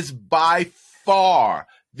Jackson is by far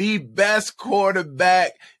the best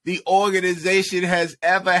quarterback the organization has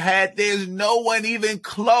ever had. There's no one even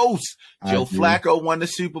close. Joe Flacco won the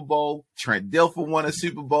Super Bowl. Trent Dilfer won a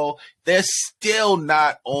Super Bowl. They're still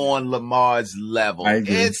not on Lamar's level.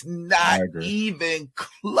 It's not even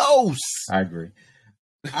close. I agree.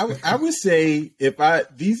 I would say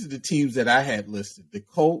these are the teams that I had listed: the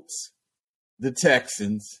Colts, the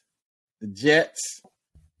Texans, the Jets,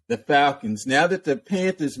 the Falcons. Now that the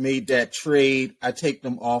Panthers made that trade, I take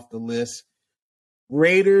them off the list.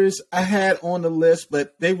 Raiders I had on the list,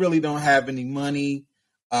 but they really don't have any money.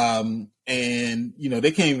 And,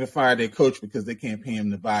 they can't even fire their coach because they can't pay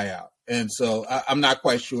him the buyout. And so I'm not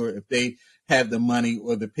quite sure if they have the money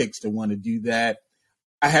or the picks to want to do that.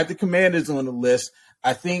 I have the Commanders on the list.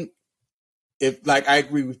 I think I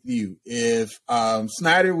agree with you. If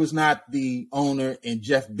Snyder was not the owner and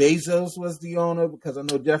Jeff Bezos was the owner, because I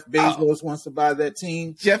know Jeff Bezos wants to buy that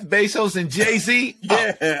team. Jeff Bezos and Jay-Z?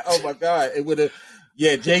 Yeah. Oh, my God. It would have.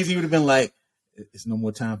 Yeah, Jay-Z would have been like, it's no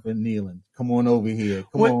more time for kneeling. Come on over here.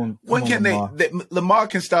 When can Lamar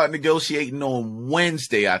can start negotiating on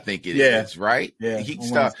Wednesday, I think it is, right? Yeah. He can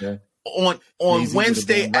start on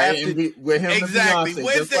Wednesday afternoon. Exactly.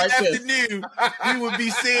 Wednesday afternoon, we would be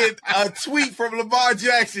seeing a tweet from Lamar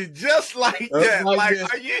Jackson just like that.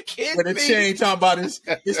 Are you kidding me? With a chain, talking about his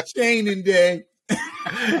chaining day.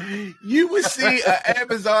 You would see an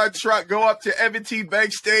Amazon truck go up to M&T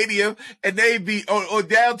Bank Stadium, and they'd be or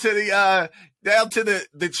down to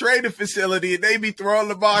the training facility, and they'd be throwing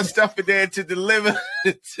Lamar stuff in there to deliver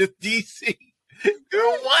to DC.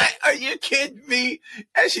 What? Are you kidding me?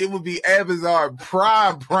 That shit would be Amazon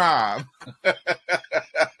prime.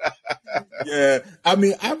 Yeah, I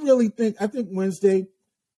think Wednesday.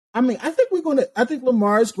 I think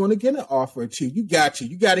Lamar's going to get an offer or two. You got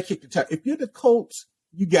to kick the tire. If you're the Colts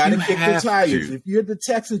You got to You kick the have tires. to. If you're the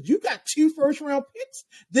Texans, you got 2 first-round picks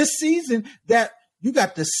this season. That you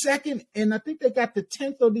got the second, and I think they got the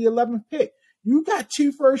 10th or the 11th pick. You got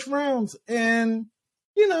 2 first rounds, and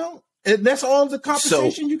and that's all the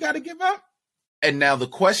compensation you got to give up. And now the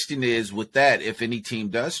question is, with that, if any team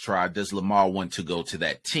does try, does Lamar want to go to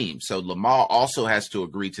that team? So Lamar also has to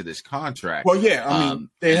agree to this contract. Well, yeah, I mean,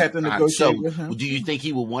 they had to negotiate with him. Do you think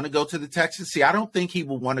he would want to go to the Texans? See, I don't think he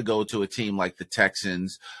would want to go to a team like the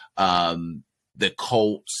Texans, the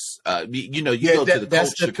Colts. You go to the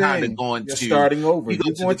Colts, you're kind of going you're starting over.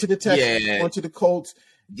 You're going to the Texans, you're going to the Colts.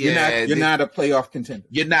 You're not a playoff contender.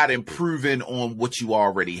 You're not improving on what you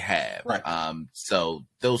already have. Right. So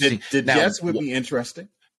those the Jets would be interesting.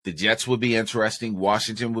 The Jets would be interesting.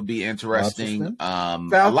 Washington would be interesting.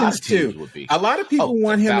 Falcons a lot of too. Would be. A lot of people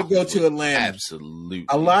want him to go to Atlanta. Absolutely.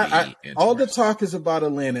 All the talk is about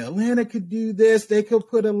Atlanta. Atlanta could do this. They could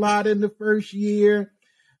put a lot in the first year.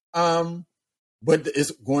 But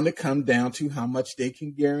it's going to come down to how much they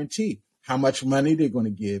can guarantee, how much money they're going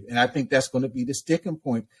to give. And I think that's going to be the sticking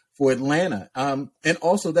point for Atlanta. And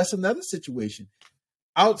also, that's another situation.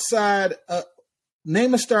 Outside,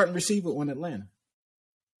 name a starting receiver on Atlanta.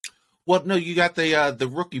 Well, no, you got the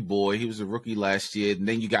rookie boy. He was a rookie last year. And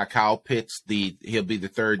then you got Kyle Pitts. He'll be the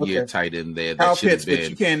third-year tight end there. Kyle Pitts, but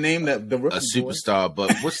you can't name the rookie superstar.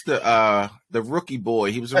 But what's the rookie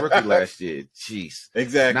boy? He was a rookie last year. Jeez.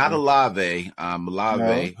 Exactly. Not Olave. Olave.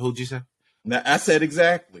 No. Who'd you say? No, I said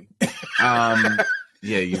exactly. Yeah,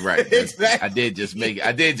 you're right. Exactly. I did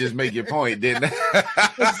just make your point, didn't I?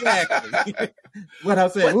 Exactly. What I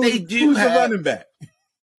said. Who's the running back?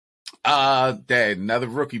 Dad, another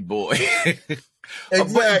rookie boy.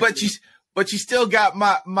 Exactly. But you still got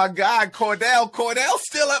my guy Cordell. Cordell's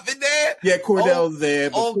still up in there. Yeah, Cordell's there.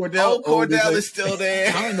 But Cordell is still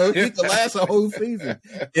there. I don't know if he can last a whole season.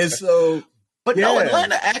 And so, but no,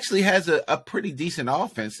 Atlanta actually has a pretty decent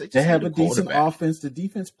offense. They have a decent offense. The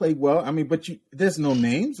defense played well. I mean, but there's no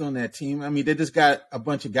names on that team. I mean, they just got a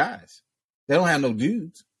bunch of guys. They don't have no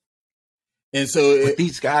dudes. And so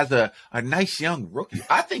these guys are a nice young rookie.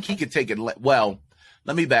 I think he could take it. Well,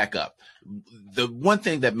 let me back up. The one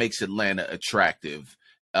thing that makes Atlanta attractive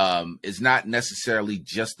is not necessarily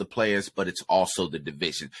just the players, but it's also the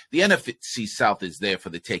division. The NFC South is there for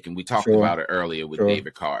the taking. We talked about it earlier with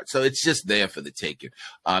David Carr. So it's just there for the taking.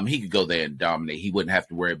 He could go there and dominate. He wouldn't have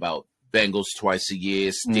to worry about Bengals twice a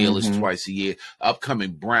year, Steelers twice a year,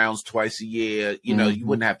 upcoming Browns twice a year. You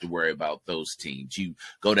wouldn't have to worry about those teams. You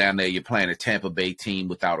go down there, you're playing a Tampa Bay team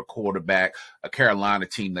without a quarterback, a Carolina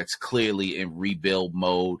team that's clearly in rebuild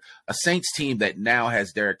mode, a Saints team that now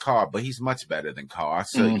has Derek Carr, but he's much better than Carr.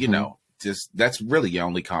 So, that's really your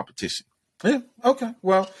only competition. Yeah. Okay.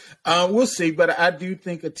 Well, we'll see. But I do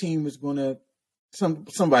think a team is going to,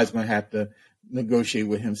 somebody's going to have to negotiate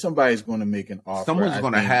with him. Somebody's going to make an offer. Someone's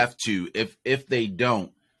going to have to. If they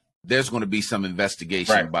don't, there's going to be some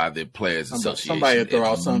investigation by the Players Association. Somebody will throw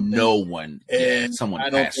out something. No one. And someone. I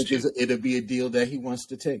don't think it'll be a deal that he wants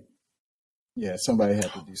to take. Yeah, somebody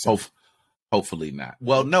had to do something. Hopefully not.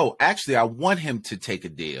 Well, no, actually, I want him to take a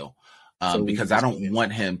deal because I don't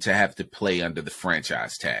want him to have to play under the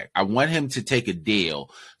franchise tag. I want him to take a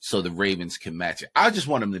deal so the Ravens can match it. I just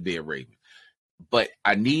want him to be a Raven. But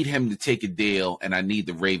I need him to take a deal, and I need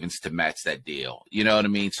the Ravens to match that deal. You know what I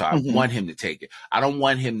mean? So I want him to take it. I don't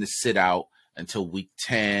want him to sit out until week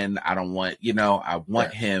 10. I don't want, I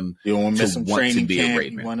want him to want to be a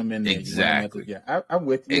Raven. You want him in there. Exactly. I'm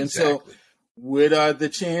with you. Exactly. And so what are the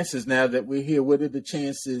chances now that we're here? What are the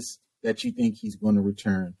chances that you think he's going to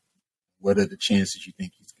return? What are the chances you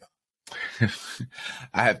think he's gone?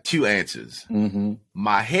 I have two answers.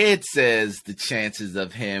 My head says the chances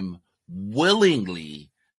of him willingly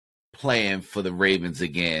playing for the Ravens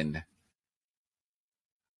again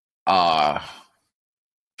my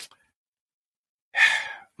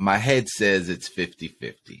head says it's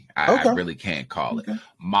 50-50. I really can't call it.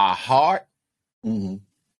 My heart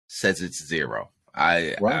says it's 0.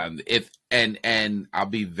 If I'll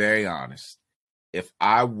be very honest, if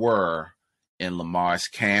I were in Lamar's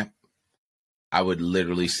camp, I would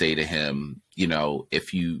literally say to him,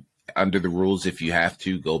 if you under the rules, if you have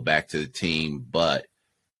to, go back to the team, but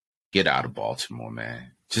get out of Baltimore,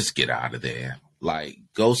 man. Just get out of there. Like,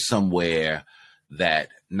 go somewhere that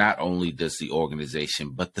not only does the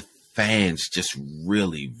organization, but the fans just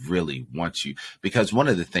really, really want you. Because one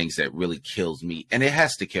of the things that really kills me, and it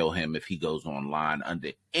has to kill him if he goes online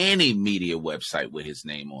under any media website with his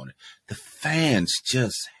name on it, the fans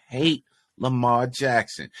just hate Lamar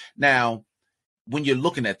Jackson. Now, when you're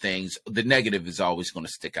looking at things, the negative is always going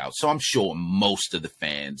to stick out. So I'm sure most of the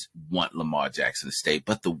fans want Lamar Jackson to stay,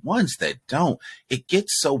 but the ones that don't, it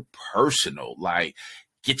gets so personal. Like,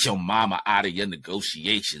 get your mama out of your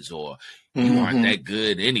negotiations, or you aren't that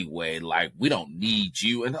good anyway. Like, we don't need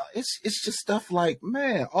you. And it's just stuff like,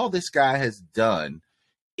 man, all this guy has done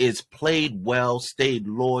is played well, stayed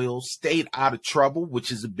loyal, stayed out of trouble,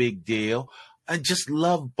 which is a big deal, and just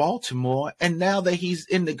love Baltimore. And now that he's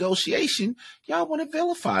in negotiation, y'all want to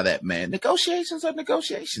vilify that man. Negotiations are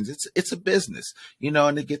negotiations. It's a business,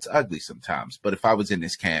 and it gets ugly sometimes. But if I was in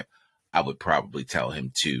this camp, I would probably tell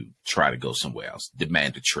him to try to go somewhere else.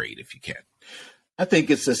 Demand a trade if you can. I think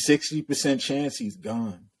it's a 60% chance he's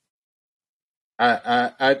gone.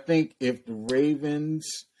 I think if the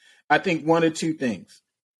Ravens, I think one or two things.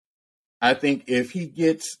 I think if he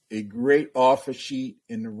gets a great offer sheet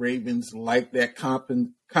and the Ravens like that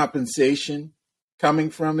compensation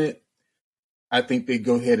coming from it, I think they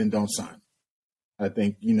go ahead and don't sign. I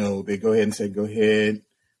think, they go ahead and say, go ahead,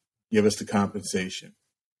 give us the compensation.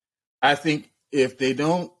 I think if they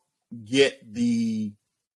don't get and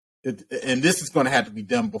this is going to have to be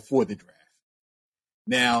done before the draft.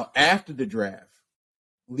 Now, after the draft,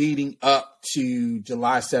 leading up to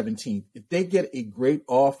July 17th, if they get a great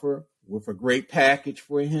offer with a great package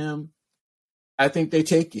for him, I think they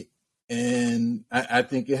take it. And I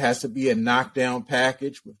think it has to be a knockdown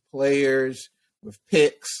package with players, with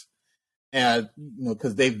picks, and,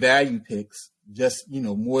 because they value picks. Just,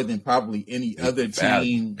 more than probably any other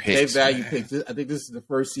team. They value picks. I think this is the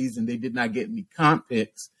first season they did not get any comp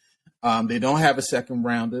picks. They don't have a second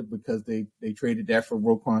rounder because they traded that for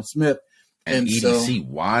Roquan Smith. And EDC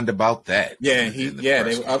whined about that. Yeah,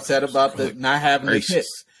 they were upset about not having the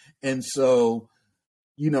picks. And so,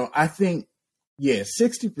 I think,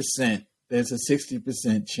 60%, there's a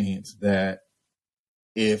 60% chance that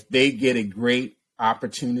if they get a great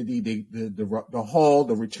opportunity, the haul,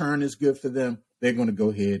 the return is good for them, they're going to go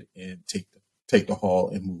ahead and take the haul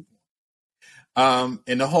and move on.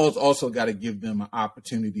 And the haul's also got to give them an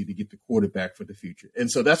opportunity to get the quarterback for the future.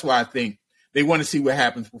 And so that's why I think they want to see what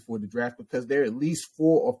happens before the draft, because there are at least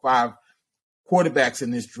 4 or 5 quarterbacks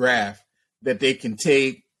in this draft that they can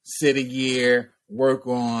take, sit a year, work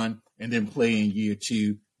on, and then play in year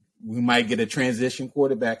 2. We might get a transition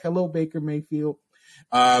quarterback. Hello, Baker Mayfield.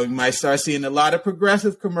 We might start seeing a lot of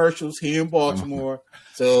progressive commercials here in Baltimore.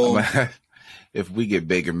 So if we get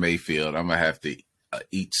Baker Mayfield, I'm going to have to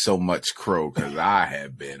eat so much crow because I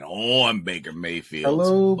have been on Baker Mayfield.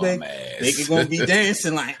 Hello, Baker. Baker going to be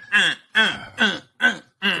dancing like,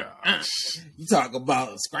 You talk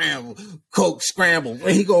about scramble, Coke scramble.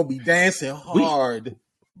 He going to be dancing hard.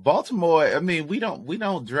 Baltimore, I mean, we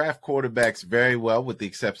don't draft quarterbacks very well, with the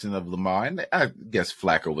exception of Lamar. And I guess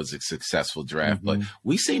Flacco was a successful draft, but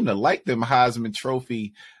we seem to like them Heisman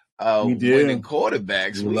Trophy winning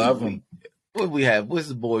quarterbacks. We love them. What we have? What's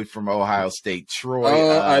the boy from Ohio State?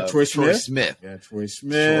 Troy Smith. Yeah, Troy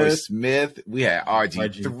Smith. We had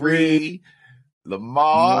RG3.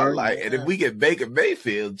 Lamar, and if we get Baker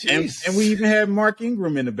Mayfield, geez. And we even had Mark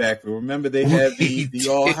Ingram in the backfield. Remember, they had the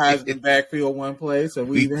all Heisman backfield one play, so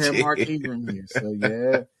we even had Mark Ingram here. So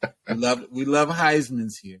we love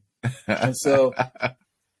Heisman's here, and so I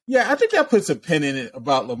think that puts a pin in it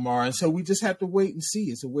about Lamar, and so we just have to wait and see.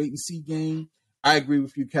 It's a wait and see game. I agree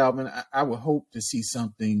with you, Calvin. I would hope to see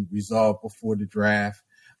something resolved before the draft.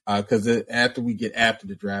 Because after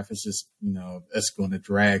the draft, it's just, it's going to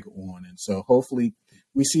drag on. And so hopefully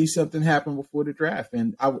we see something happen before the draft.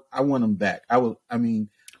 And I want them back.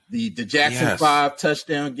 The Jackson 5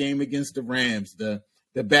 touchdown game against the Rams, the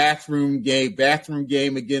bathroom game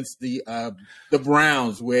against the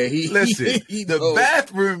Browns, where the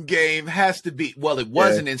bathroom game has to be, it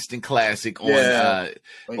was an instant classic on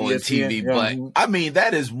TV, but I mean,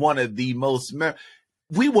 that is one of the most,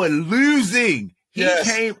 we were losing. He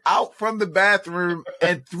came out from the bathroom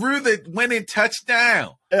and threw the winning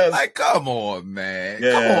touchdown. Yes. Like, come on, man.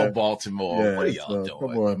 Come on, Baltimore. What are y'all doing?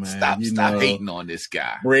 Come on, man. Stop hating on this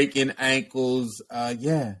guy. Breaking ankles.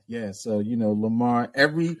 So, Lamar,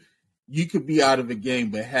 you could be out of a game,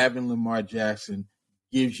 but having Lamar Jackson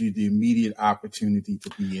gives you the immediate opportunity to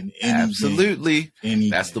be in any Absolutely. Game.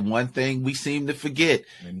 That's the one thing we seem to forget.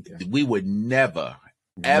 We would never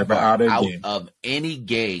ever out of any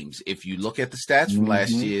games. If you look at the stats from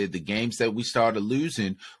last year, the games that we started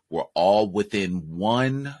losing were all within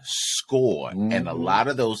one score. And a lot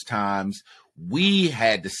of those times we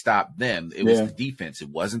had to stop them. It was the defense. It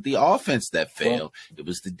wasn't the offense that failed. It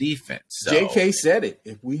was the defense. So, JK said it.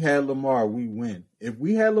 If we had Lamar, we win. If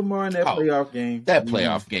we had Lamar in that playoff game,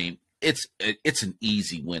 game, it's an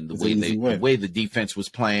easy win. The way the defense was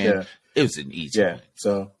playing, It was an easy Yeah. win.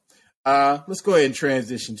 So let's go ahead and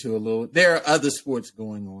transition to a little. There are other sports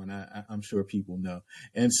going on. I'm sure people know,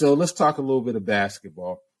 and so let's talk a little bit of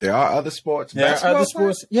basketball. There are other sports. There are other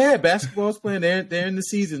sports. Yeah, basketball's playing. They're in the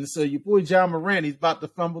season. So your boy John Morant, he's about to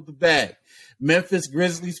fumble the bag. Memphis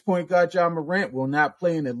Grizzlies point guard John Morant will not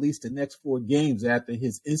play in at least the next 4 games after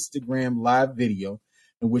his Instagram live video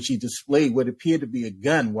in which he displayed what appeared to be a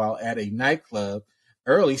gun while at a nightclub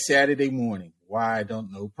early Saturday morning. Why, I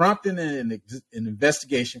don't know. Prompting an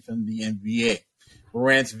investigation from the NBA.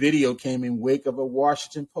 Morant's video came in wake of a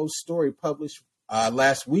Washington Post story published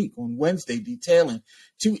last week on Wednesday detailing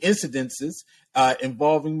 2 incidences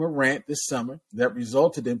involving Morant this summer that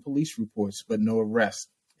resulted in police reports but no arrests.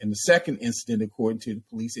 In the second incident, according to the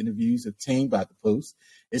police interviews obtained by the Post,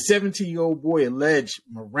 a 17-year-old boy alleged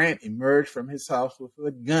Morant emerged from his house with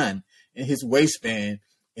a gun in his waistband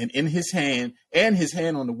and in his hand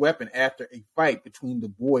on the weapon after a fight between the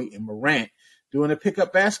boy and Morant during a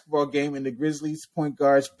pickup basketball game in the Grizzlies point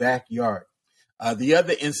guard's backyard. The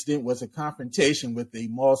other incident was a confrontation with a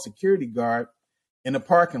mall security guard in a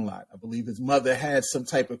parking lot. I believe his mother had some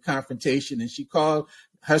type of confrontation and she called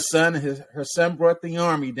her son. Her son brought the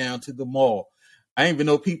army down to the mall. I didn't even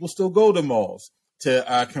know people still go to malls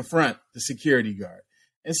to confront the security guard.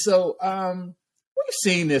 And so we've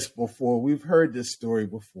seen this before. We've heard this story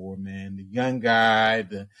before, man. The young guy,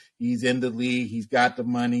 he's in the league. He's got the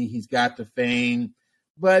money. He's got the fame.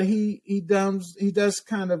 But he does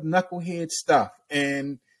kind of knucklehead stuff.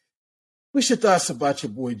 And what's your thoughts about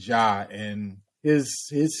your boy Ja and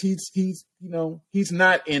he's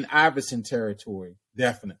not in Iverson territory,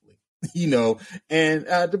 definitely. And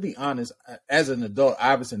to be honest, as an adult,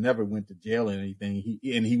 Iverson never went to jail or anything.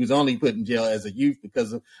 He was only put in jail as a youth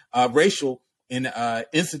because of racial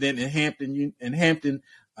incident in Hampton.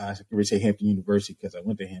 I can really say Hampton University because I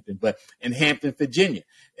went to Hampton, but in Hampton, Virginia.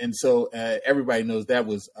 And so everybody knows that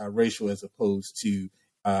was racial as opposed to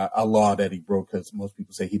a law that he broke because most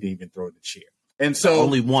people say he didn't even throw the chair. And so the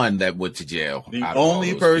only one that went to jail. The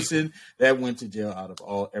only person that went to jail out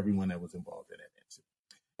of everyone that was involved in that incident.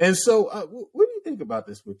 And so what do you think about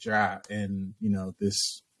this with Ja and,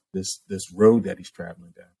 this road that he's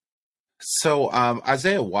traveling down? So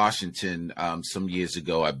Isaiah Washington, some years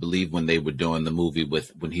ago, I believe when he was doing the movie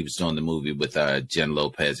with Jen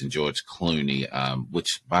Lopez and George Clooney,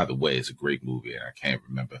 which, by the way, is a great movie. And I can't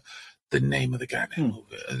remember the name of the guy in that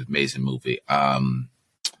movie. An amazing movie.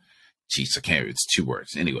 It's 2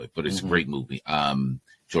 words. Anyway, but it's a great movie.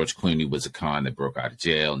 George Clooney was a con that broke out of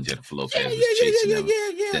jail, and Jennifer Lopez was chasing him.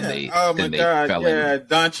 Then they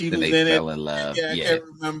Donchie was in it. Fell in love. I can't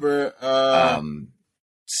remember.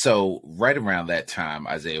 So right around that time,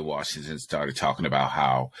 Isaiah Washington started talking about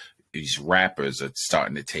how these rappers are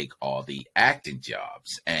starting to take all the acting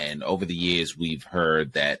jobs. And over the years, we've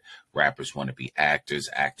heard that rappers want to be actors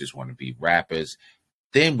want to be rappers.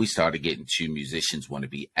 Then we started getting to musicians want to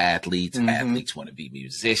be athletes, athletes want to be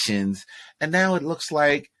musicians. And now it looks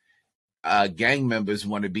like gang members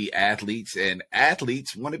want to be athletes and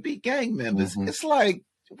athletes want to be gang members. It's like,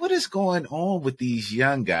 what is going on with these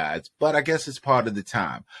young guys? But I guess it's part of the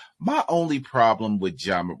time. My only problem with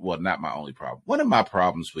Ja, well, not my only problem. One of my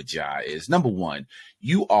problems with Ja is, number one,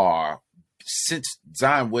 since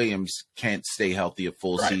Zion Williams can't stay healthy a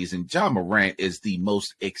full season, Ja Morant is the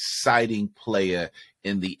most exciting player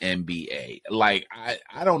in the NBA. Like,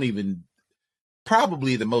 I don't even,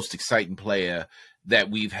 probably the most exciting player that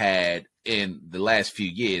we've had in the last few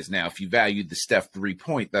years. Now, if you value the Steph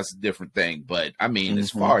 3-point, that's a different thing. But I mean,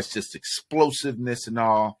 as far as just explosiveness and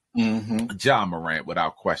all, Ja Morant,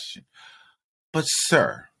 without question. But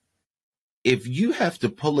sir, if you have to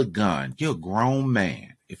pull a gun, you're a grown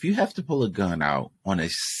man. If you have to pull a gun out on a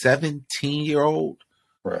 17-year-old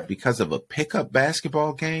because of a pickup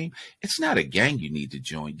basketball game, it's not a gang you need to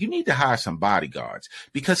join. You need to hire some bodyguards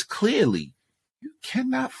because clearly you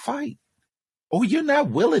cannot fight. Or you're not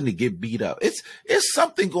willing to get beat up. It's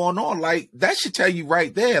something going on. Like, that should tell you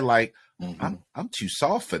right there, like, I'm too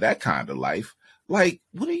soft for that kind of life. Like,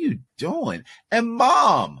 what are you doing? And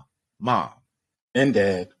mom, and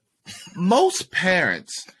dad, most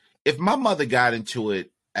parents, if my mother got into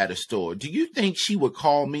it at a store, do you think she would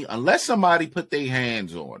call me unless somebody put their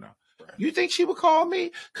hands on her? You think she would call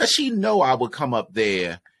me? Because she know I would come up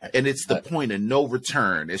there, and it's the point of no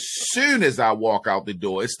return. As soon as I walk out the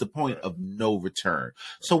door, it's the point of no return.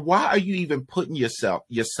 So why are you even putting your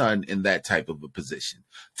son in that type of a position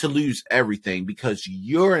to lose everything because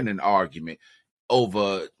you're in an argument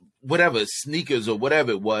over whatever sneakers or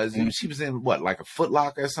whatever it was? She was in like a Foot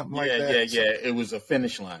Locker or something like that? Yeah. It was a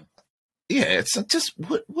Finish Line. Yeah, it's just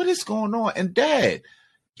what is going on? And dad,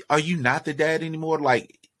 are you not the dad anymore?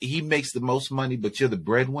 Like, he makes the most money, but you're the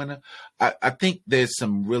breadwinner. I think there's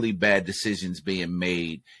some really bad decisions being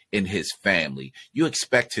made in his family. You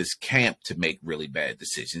expect his camp to make really bad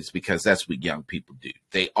decisions because that's what young people do.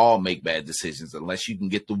 They all make bad decisions unless you can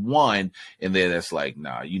get the one in there that's like,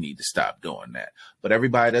 nah, you need to stop doing that. But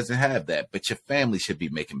everybody doesn't have that. But your family should be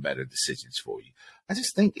making better decisions for you. I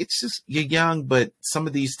just think it's just you're young, but some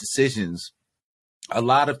of these decisions, a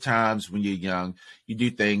lot of times when you're young, you do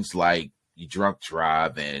things like you drunk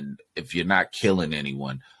drive, and if you're not killing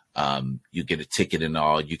anyone, you get a ticket and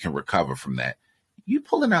all, you can recover from that. You're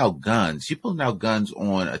pulling out guns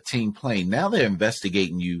on a team plane. Now they're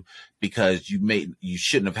investigating you because you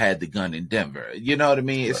shouldn't have had the gun in Denver. You know what I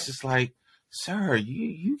mean? Right. It's just like, sir,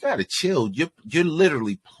 you gotta chill. You're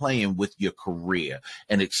literally playing with your career,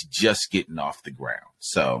 and it's just getting off the ground.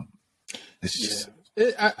 So it's just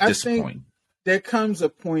I disappointing. Think there comes a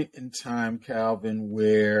point in time, Calvin,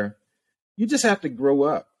 where you just have to grow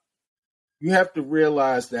up. You have to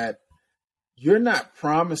realize that you're not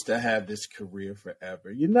promised to have this career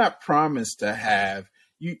forever. You're not promised to have,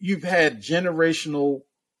 you've had generational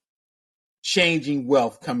changing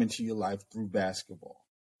wealth come into your life through basketball.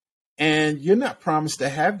 And you're not promised to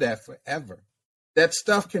have that forever. That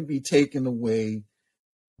stuff can be taken away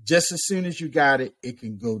just as soon as you got it. It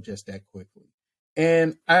can go just that quickly.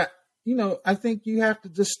 And I think you have to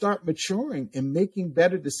just start maturing and making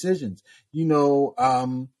better decisions. You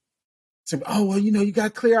got to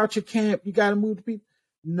clear out your camp. You got to move to people.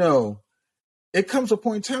 No, it comes a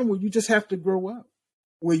point in time where you just have to grow up,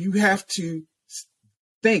 where you have to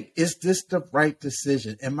think, is this the right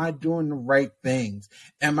decision? Am I doing the right things?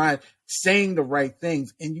 Am I saying the right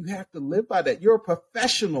things? And you have to live by that. You're a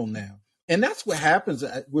professional now. And that's what happens.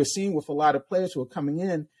 We're seeing with a lot of players who are coming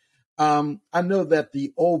in. I know that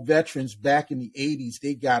the old veterans back in the 80s,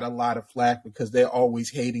 they got a lot of flack because they're always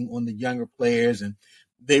hating on the younger players, and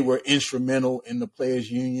they were instrumental in the players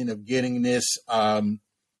union of getting this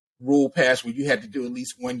rule passed where you had to do at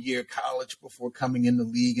least 1 year college before coming in the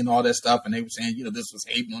league and all that stuff. And they were saying, this was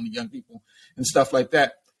hating on the young people and stuff like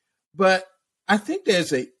that. But I think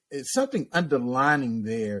there's something underlining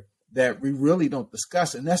there that we really don't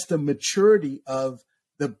discuss, and that's the maturity of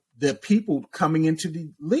the people coming into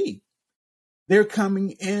the league. They're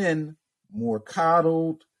coming in more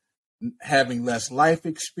coddled, having less life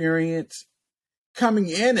experience, coming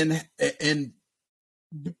in and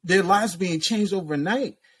their lives being changed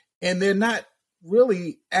overnight. And they're not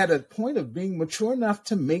really at a point of being mature enough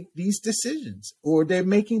to make these decisions, or they're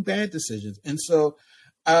making bad decisions. And so,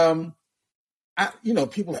 people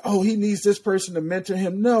are like, he needs this person to mentor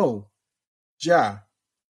him. No,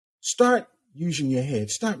 start using your head.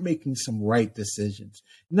 Start making some right decisions.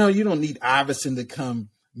 No, you don't need Iverson to come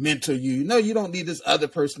mentor you. No, you don't need this other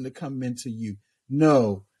person to come mentor you.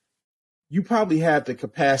 No, you probably have the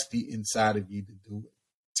capacity inside of you to do it.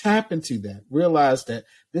 Tap into that. Realize that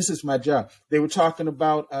this is my job. They were talking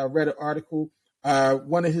about, I read an article,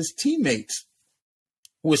 one of his teammates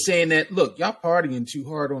was saying that, look, y'all partying too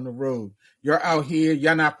hard on the road. You're out here.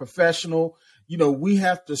 You're not professional. We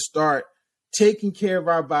have to start taking care of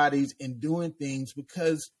our bodies and doing things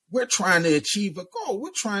because we're trying to achieve a goal.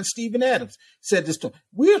 Stephen Adams said this to him.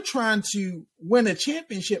 We're trying to win a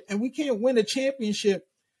championship, and we can't win a championship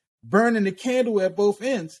burning the candle at both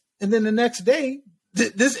ends. And then the next day,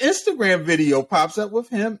 this Instagram video pops up with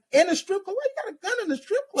him in a strip club. Why you got a gun in a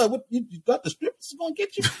strip club? What, you thought the strippers were going to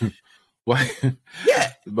get you? Why?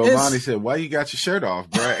 Yeah. But Monty said, why you got your shirt off,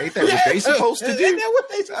 bro? Ain't that what they supposed to do? Ain't that what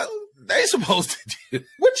they supposed to do? They supposed to do.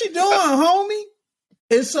 What you doing, homie?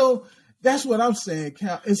 And so that's what I'm saying,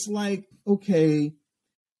 Cal. It's like, okay,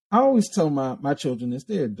 I always tell my children this,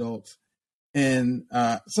 they're adults. And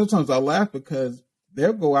sometimes I laugh because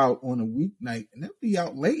they'll go out on a weeknight and they'll be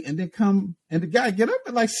out late and then come and the guy get up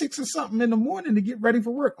at like 6 or something in the morning to get ready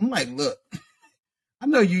for work. I'm like, look, I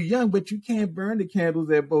know you're young, but you can't burn the candles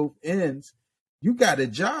at both ends. You got a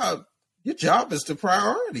job. Your job is the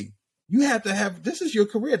priority. You have to have, this is your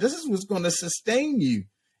career. This is what's going to sustain you.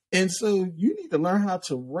 And so you need to learn how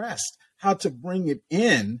to rest, how to bring it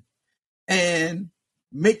in and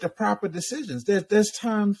make the proper decisions. There's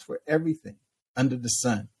times for everything under the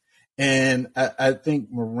sun. And I think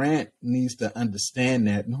Morant needs to understand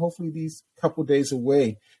that. And hopefully these couple days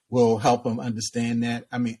away will help him understand that.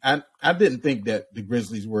 I mean, I didn't think that the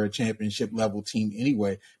Grizzlies were a championship level team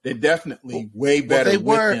anyway. They're definitely way better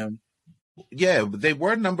with him. Yeah, but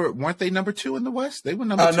weren't they number 2 in the West? They were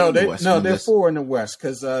number 2 in the West. No, they're 4 in the West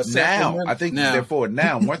because now I think they're 4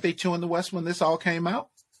 now. Weren't they 2 in the West when this all came out?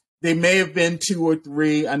 They may have been 2 or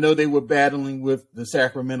 3. I know they were battling with the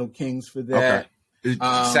Sacramento Kings for that.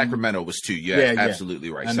 Sacramento was 2. Yeah,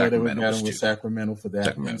 absolutely right. I know Sacramento they were was 2. with Sacramento for that.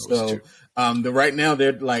 Sacramento And so, was 2. right now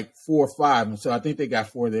they're like 4 or 5, and so I think they got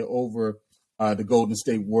 4. They're over the Golden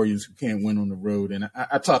State Warriors, who can't win on the road. And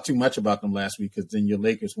I talked too much about them last week, because then your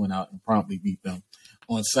Lakers went out and promptly beat them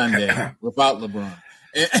on Sunday without LeBron.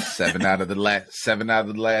 7 out of the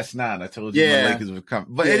last 9. I told you the Lakers would come.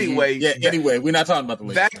 But anyway, we're not talking about the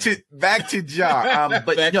Lakers. Back to Ja.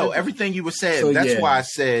 But everything you were saying, so, that's why I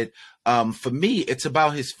said, for me, it's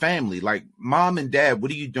about his family. Like, mom and dad,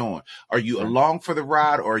 what are you doing? Are you along for the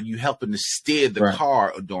ride, or are you helping to steer the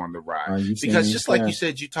car during the ride? Because just like you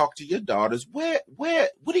said, you talk to your daughters. What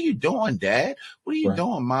are you doing, Dad? What are you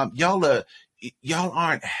doing, Mom? Y'all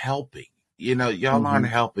aren't helping. Y'all aren't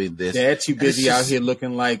helping this. Dad too busy out here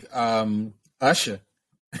looking like Usher.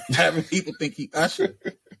 Having people think he Usher.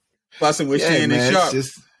 Fussing with Shannon Sharp.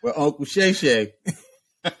 With Uncle Shay Shay.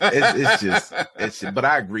 it's just but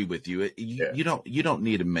I agree with you. You don't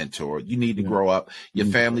need a mentor. You need to grow up. Your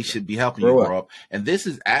family should be helping you grow up. And this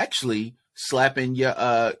is actually slapping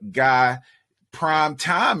your guy prime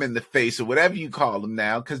time in the face, or whatever you call them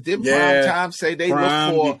now, because then prime time say they look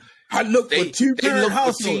for I look for two-parent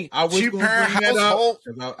household. I was going to bring that up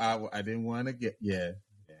because I didn't want to get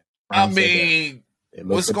I mean,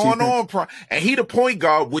 what's going on? And he the point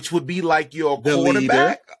guard, which would be like your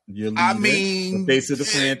quarterback. Your leader, I mean, the face of the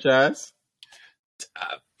franchise.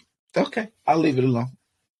 Okay, I'll leave it alone.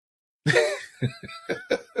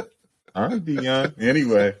 All right, Dion.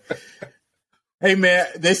 Anyway, hey man,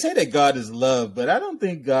 they say that God is love, but I don't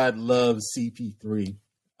think God loves CP3.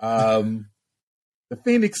 The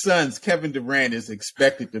Phoenix Suns' Kevin Durant is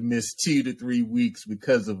expected to miss 2 to 3 weeks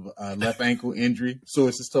because of left ankle injury,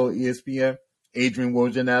 sources told ESPN. Adrian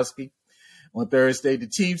Wojnarowski. On Thursday, the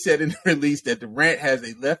team said in the release that Durant has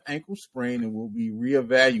a left ankle sprain and will be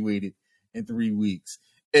reevaluated in 3 weeks.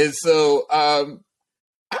 And so,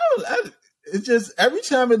 it's just every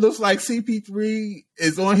time it looks like CP3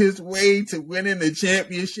 is on his way to winning the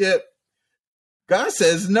championship, God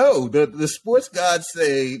says no. The sports gods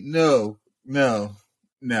say no, you're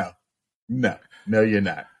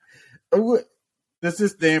not. Does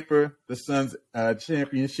this damper the Suns'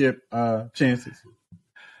 championship chances?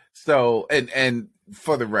 So, and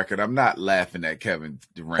for the record, I'm not laughing at Kevin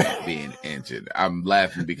Durant being injured. I'm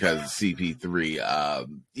laughing because of CP3,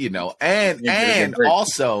 and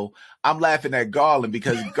also I'm laughing at Garland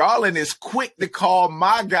because Garland is quick to call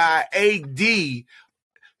my guy AD.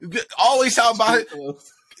 Always talking about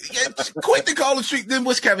it. Quick to call the street. Then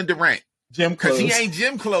what's Kevin Durant? Gym clothes. Because he ain't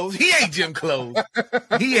gym clothes. He ain't gym clothes.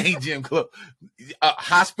 He ain't gym clothes.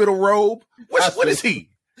 Hospital robe. What is he?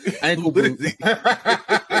 Ankle boot.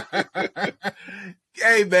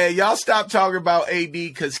 Hey, man, y'all stop talking about AD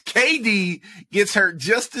because KD gets hurt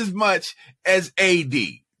just as much as AD.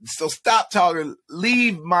 So stop talking.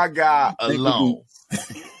 Leave my guy alone.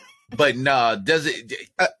 But no,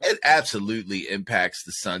 it absolutely impacts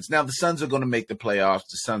the Suns. Now, the Suns are going to make the playoffs.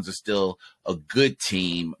 The Suns are still a good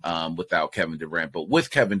team without Kevin Durant. But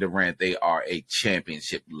with Kevin Durant, they are a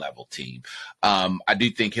championship-level team. I do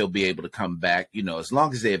think he'll be able to come back, as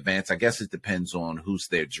long as they advance. I guess it depends on who's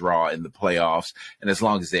their draw in the playoffs. And as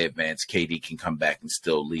long as they advance, KD can come back and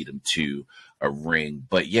still lead them to a ring.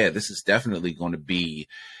 But, yeah, this is definitely going to be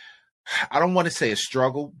 – I don't want to say a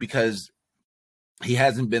struggle because – he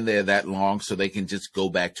hasn't been there that long, so they can just go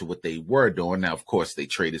back to what they were doing. Now, of course, they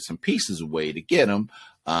traded some pieces away to get him,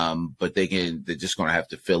 but they're just going to have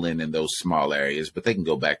to fill in those small areas. But they can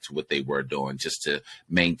go back to what they were doing just to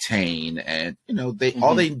maintain. And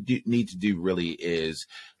all they need to do really is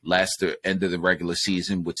last the end of the regular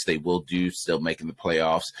season, which they will do, still making the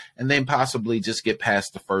playoffs, and then possibly just get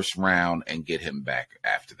past the first round and get him back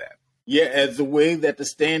after that. Yeah, as the way that the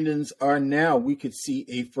standings are now, we could see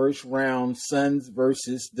a first round Suns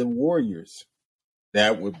versus the Warriors.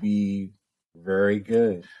 That would be very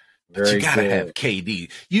good. But you gotta have KD.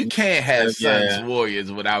 You can't have Suns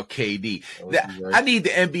Warriors without KD. I need the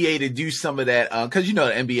NBA to do some of that because the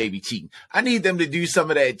NBA be cheating. I need them to do some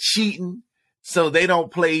of that cheating so they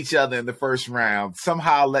don't play each other in the first round.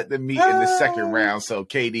 Somehow let them meet in the second round so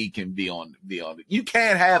KD can be on it. You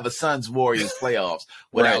can't have a Suns Warriors playoffs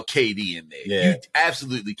without KD in there. Yeah. You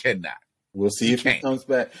absolutely cannot. We'll see if he comes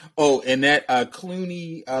back. Oh, and that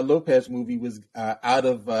Clooney Lopez movie was out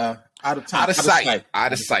of time. Out of sight.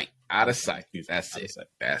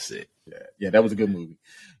 That's it. Yeah, that was a good movie.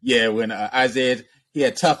 Yeah, when Isaiah, he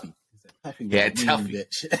had Tuffy. He had Tuffy.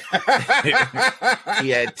 He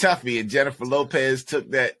had Tuffy, and Jennifer Lopez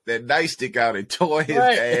took that nightstick out and tore his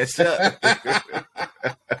ass up.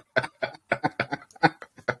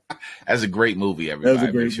 That's a great movie, That was a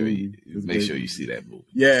everybody. great movie. Make sure you see that movie.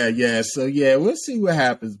 Yeah. So yeah, we'll see what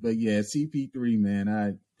happens. But yeah, CP3, man,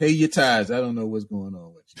 I pay your tithes. I don't know what's going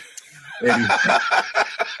on with you. Anyway,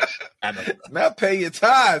 I don't know. Not pay your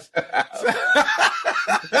tithes.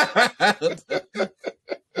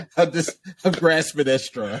 I'm grasping at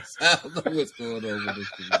straws. I don't know what's going on with this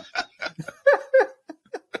thing.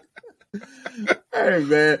 Hey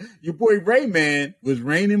man, your boy Rayman was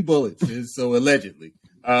raining bullets, and so allegedly.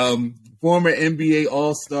 Former NBA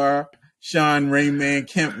All-Star Shawn Rayman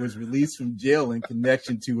Kemp was released from jail in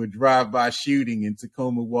connection to a drive-by shooting in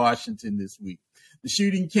Tacoma, Washington this week. The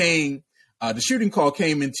shooting call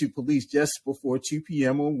came into police just before 2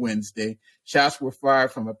 p.m. on Wednesday. Shots were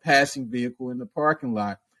fired from a passing vehicle in the parking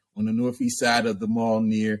lot on the northeast side of the mall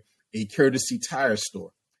near a Courtesy Tire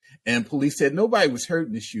store. And police said nobody was hurt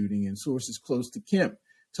in the shooting, and sources close to Kemp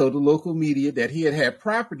told the local media that he had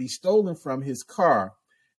property stolen from his car,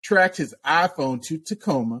 tracked his iPhone to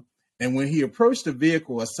Tacoma, and when he approached the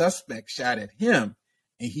vehicle, a suspect shot at him,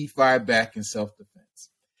 and he fired back in self-defense.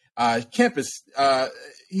 Kemp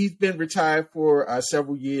he's been retired for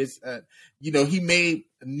several years. He made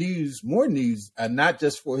more news, not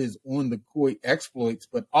just for his on-the-court exploits,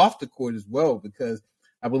 but off the court as well, because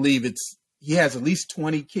I believe he has at least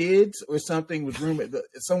 20 kids or something, was rumored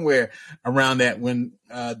somewhere around that when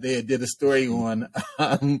they did a story on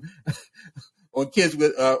kids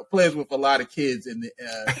with players with a lot of kids in the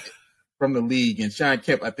from the league. And Shawn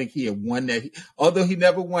Kemp, I think he had won that. Although he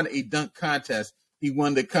never won a dunk contest, he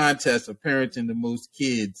won the contest of parenting the most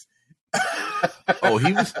kids. He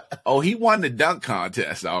won the dunk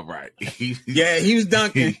contest. All right. He was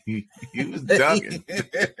dunking. he was dunking.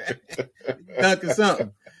 Dunking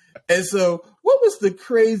something. And so what was the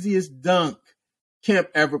craziest dunk Kemp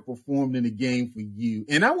ever performed in a game for you?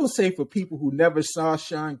 And I will say, for people who never saw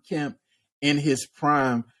Shawn Kemp in his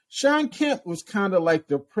prime, Shawn Kemp was kind of like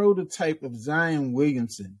the prototype of Zion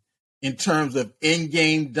Williamson in terms of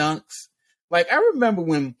in-game dunks. Like, I remember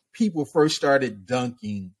when people first started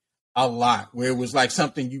dunking a lot, where it was like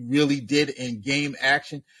something you really did in game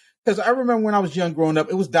action. Because I remember when I was young growing up,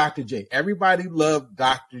 it was Dr. J. Everybody loved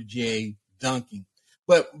Dr. J dunking.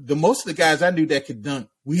 But most of the guys I knew that could dunk,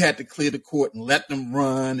 we had to clear the court and let them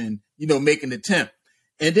run and, make an attempt.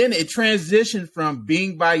 And then it transitioned from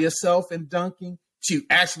being by yourself and dunking to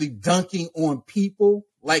actually dunking on people,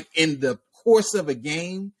 like in the course of a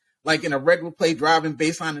game, like in a regular play, driving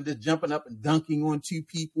baseline and just jumping up and dunking on two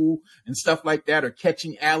people and stuff like that, or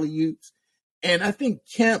catching alley-oops. And I think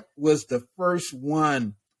Kemp was the first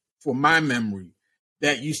one, for my memory,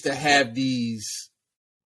 that used to have these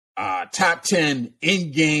top 10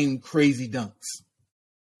 in-game crazy dunks.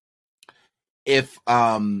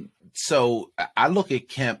 So I look at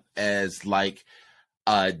Kemp as like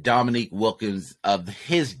Dominique Wilkins of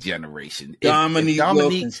his generation. Dominique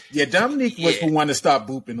Wilkins. Yeah, Dominique was the one to stop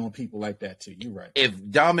booping on people like that too. You're right.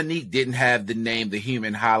 If Dominique didn't have the name, the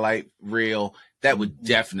human highlight reel, that would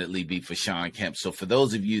definitely be for Shawn Kemp. So for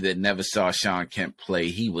those of you that never saw Shawn Kemp play,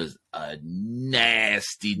 he was a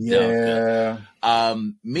nasty dunker.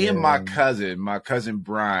 Me and my cousin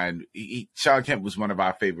Brian, Shawn Kemp was one of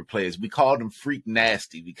our favorite players. We called him Freak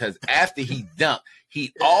Nasty because after he dunked,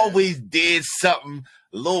 he always did something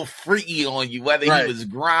a little freaky on you, whether he was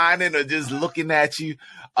grinding or just looking at you.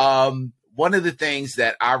 One of the things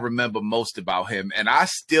that I remember most about him, and I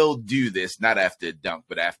still do this, not after a dunk,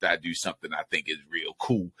 but after I do something I think is real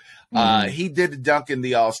cool. He did a dunk in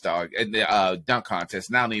the All-Star, in the dunk contest,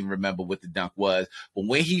 and I don't even remember what the dunk was. But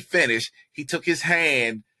when he finished, he took his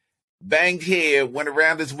hand, banged here, went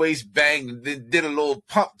around his waist, banged, then did a little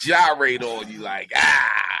pump gyrate on you, like,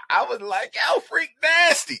 I was like, yo, Freak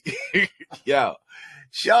Nasty. Yo.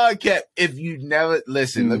 Shawn Kemp, if you never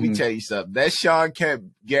listen, let me tell you something. That Shawn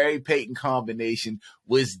Kemp, Gary Payton combination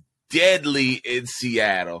was deadly in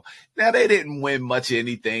Seattle. Now, they didn't win much of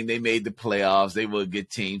anything. They made the playoffs. They were a good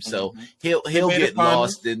team. So he'll get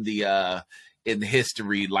lost in the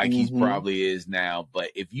history like he probably is now. But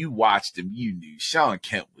if you watched him, you knew Shawn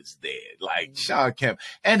Kemp was there. Like Shawn Kemp.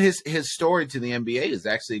 And his story to the NBA is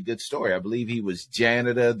actually a good story. I believe he was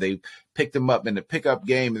janitor. They picked him up in the pickup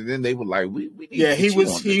game, and then they were like, we need to get he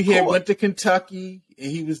went to Kentucky,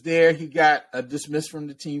 and he was there. He got dismissed from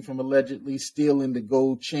the team from allegedly stealing the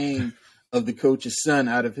gold chain of the coach's son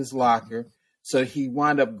out of his locker. So he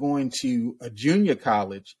wound up going to a junior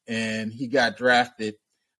college, and he got drafted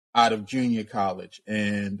out of junior college.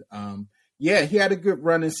 And he had a good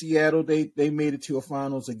run in Seattle. They made it to a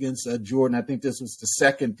finals against Jordan. I think this was the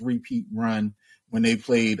second three-peat run when they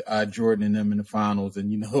played Jordan and them in the finals.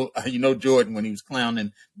 And you know Jordan, when he was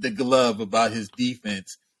clowning the glove about his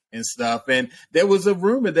defense, and stuff. And there was a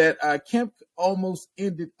rumor that Kemp almost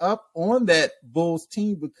ended up on that Bulls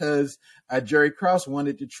team because Jerry Krause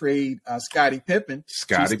wanted to trade Scottie Pippen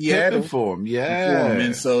for him. Yeah.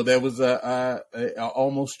 And so there was a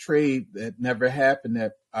almost trade that never happened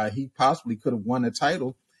that he possibly could have won a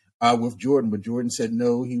title with Jordan, but Jordan said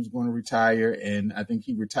no, he was going to retire. And I think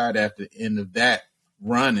he retired after the end of that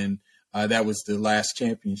run. And that was the last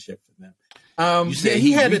championship for them. You said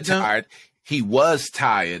he had retired. He was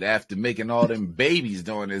tired after making all them babies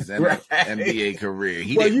during his NBA career.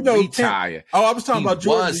 He didn't retire. I was talking about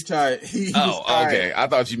Jordan retired. He was tired. Okay. I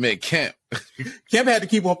thought you meant Kemp. Kemp had to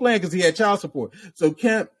keep on playing because he had child support. So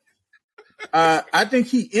Kemp, I think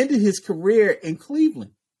he ended his career in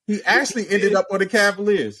Cleveland. He actually ended up on the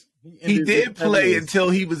Cavaliers. He did play until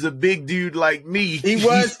he was a big dude like me. He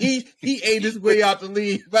was. He ate his way out the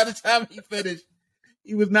league. By the time he finished,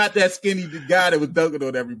 he was not that skinny guy that was dunking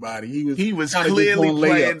on everybody. He was clearly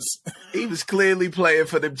playing. He was clearly playing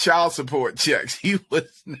for them child support checks. He was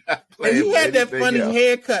not playing. And he had that funny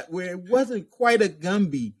haircut where it wasn't quite a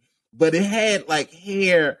Gumby, but it had like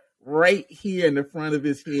hair right here in the front of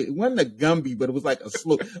his head. It wasn't a Gumby, but it was like a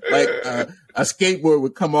slope, like a skateboard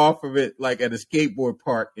would come off of it, like at a skateboard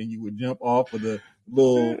park, and you would jump off of the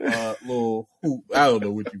little hoop. I don't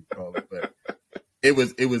know what you call it, but it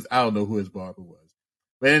was. I don't know who his barber was.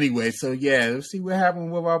 But anyway, so yeah, let's see what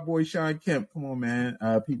happened with our boy Shawn Kemp. Come on, man.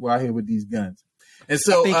 People out here with these guns. And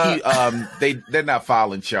so I think they're not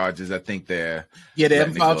filing charges. I think they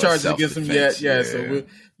haven't filed charges against him yet. Yeah. So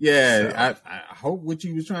I hope what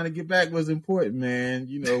you was trying to get back was important, man.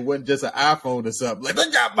 You know, it wasn't just an iPhone or something. Like,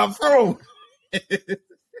 I got my phone.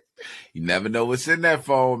 You never know what's in that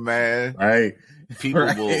phone, man. Right. People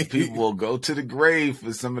will go to the grave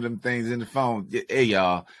for some of them things in the phone. Hey,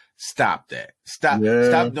 y'all. Stop that. Stop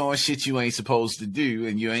doing shit you ain't supposed to do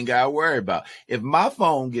and you ain't got to worry about. If my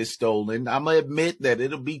phone gets stolen, I'm going to admit that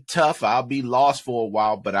it'll be tough. I'll be lost for a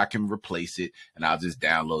while, but I can replace it and I'll just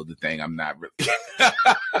download the thing. I'm not really.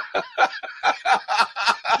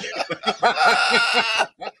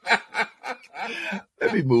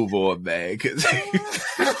 Let me move on, man.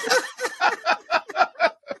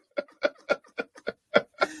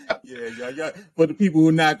 Yeah. For the people who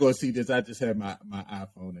are not going to see this, I just have my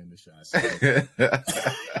iPhone in the shot. So.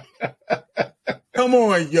 Come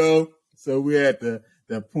on, yo. So we're at the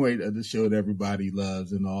point of the show that everybody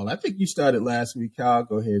loves and all. I think you started last week, Kyle.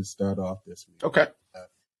 Go ahead and start off this week. Okay.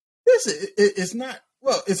 It's not,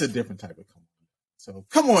 well, it's a different type of come on. So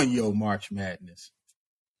come on, yo, March Madness.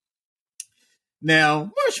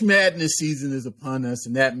 Now, March Madness season is upon us,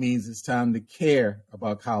 and that means it's time to care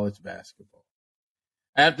about college basketball.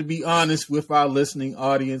 I have to be honest with our listening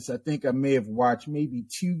audience. I think I may have watched maybe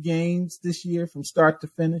 2 games this year from start to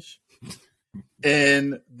finish.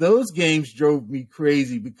 And those games drove me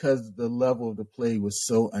crazy because the level of the play was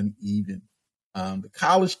so uneven. The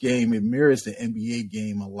college game, it mirrors the NBA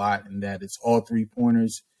game a lot in that it's all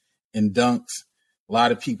 3-pointers and dunks. A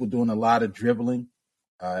lot of people doing a lot of dribbling.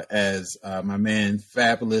 As my man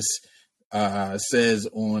Fabulous says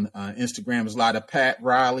on Instagram, there's a lot of Pat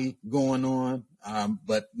Riley going on.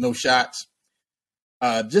 But no shots.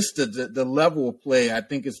 Just the level of play, I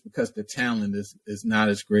think it's because the talent is not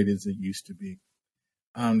as great as it used to be.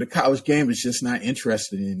 The college game is just not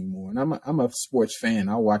interesting anymore. And I'm a sports fan.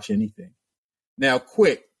 I'll watch anything. Now,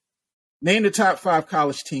 quick, name the top 5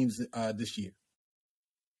 college teams this year.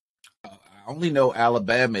 I only know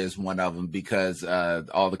Alabama is one of them because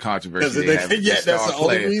all the controversy they have. That's the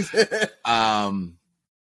only reason.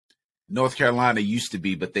 North Carolina used to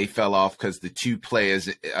be, but they fell off because the 2 players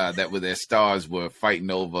that were their stars were fighting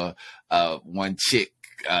over one chick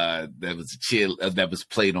that was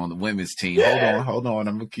played on the women's team. Yeah. Hold on.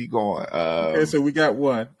 I'm gonna keep going. Okay, so we got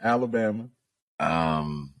 1, Alabama.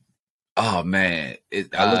 Oh man,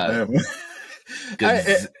 Alabama.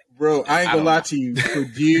 Bro, I ain't gonna lie to you.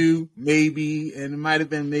 Purdue, maybe, and it might have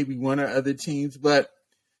been maybe 1 or other teams, but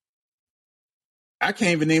I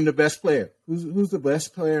can't even name the best player. Who's the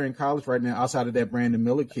best player in college right now outside of that Brandon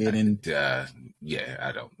Miller kid? And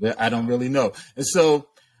I don't really know. And so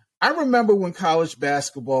I remember when college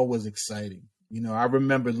basketball was exciting. You know, I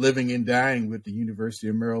remember living and dying with the University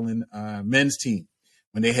of Maryland men's team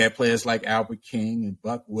when they had players like Albert King and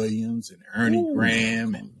Buck Williams and Ernie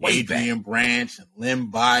Graham and Adrian Branch and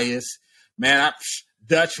Lim Bias. Man,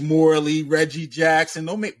 Dutch Morley, Reggie Jackson,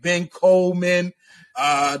 Ben Coleman.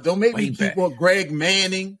 Don't make me keep on Greg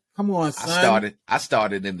Manning. Come on, son. I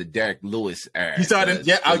started in the Derek Lewis era. You started,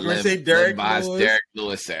 I was going to say Derek Lewis. Derek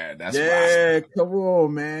Lewis era. That's come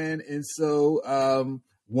on, man. And so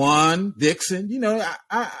Juan Dixon. You know,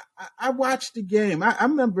 I watched the game. I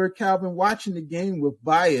remember Calvin watching the game with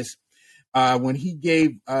bias when he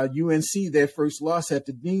gave UNC their first loss at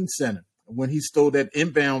the Dean Center, when he stole that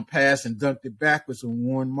inbound pass and dunked it backwards on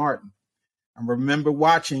Warren Martin. I remember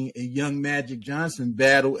watching a young Magic Johnson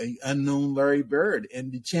battle a unknown Larry Bird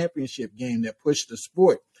in the championship game that pushed the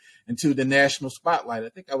sport into the national spotlight. I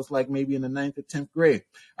think I was like maybe in the 9th or 10th grade.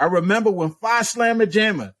 I remember when Phi Slamma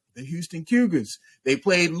Jamma, the Houston Cougars, they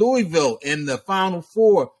played Louisville in the Final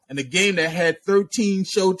Four in a game that had 13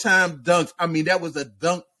 Showtime dunks. I mean, that was a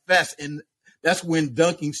dunk fest. And that's when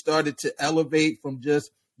dunking started to elevate from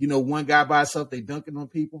just, you know, one guy by himself, they dunking on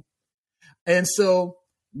people. And so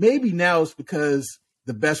maybe now it's because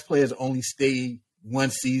the best players only stay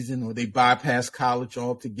one season or they bypass college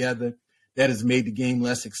altogether. That has made the game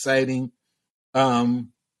less exciting. But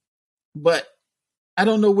I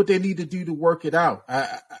don't know what they need to do to work it out.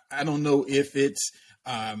 I don't know if it's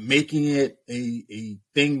making it a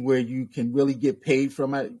thing where you can really get paid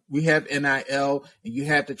from it. We have NIL and you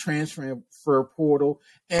have the transfer portal,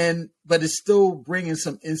 but it's still bringing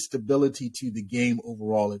some instability to the game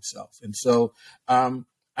overall itself. And so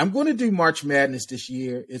I'm going to do March Madness this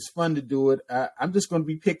year. It's fun to do it. I'm just going to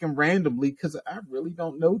be picking randomly because I really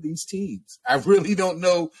don't know these teams. I really don't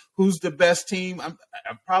know who's the best team. I'm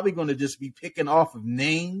probably going to just be picking off of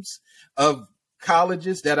names of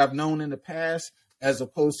colleges that I've known in the past as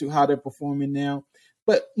opposed to how they're performing now.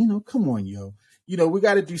 But, you know, come on, yo. You know, we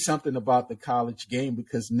got to do something about the college game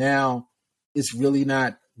because now it's really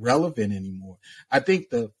not relevant anymore. I think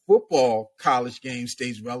the football college game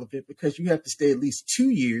stays relevant because you have to stay at least 2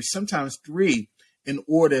 years, sometimes 3, in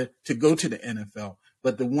order to go to the NFL.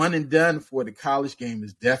 But the one and done for the college game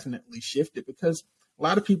is definitely shifted because a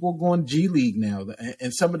lot of people are going G League now.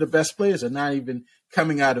 And some of the best players are not even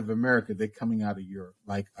coming out of America. They're coming out of Europe,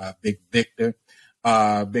 like Big Victor,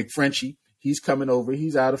 Big Frenchie. He's coming over.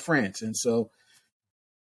 He's out of France. And so,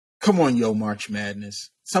 come on, yo, March Madness.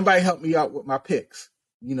 Somebody help me out with my picks.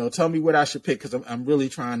 You know, tell me what I should pick because I'm really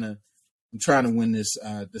trying to win this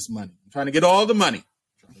money. I'm trying to get all the money.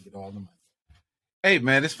 Hey,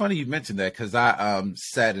 man, it's funny you mentioned that because I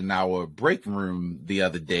sat in our break room the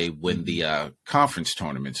other day when the conference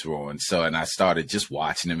tournaments were on. And I started just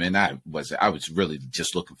watching them, and I was really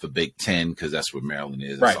just looking for Big Ten because that's what Maryland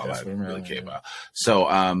is. That's all I really care about. So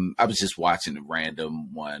I was just watching a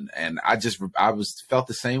random one, and I felt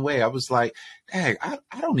the same way. I was like, dang, I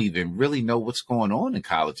don't even really know what's going on in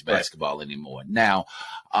college basketball anymore. Now,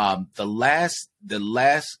 the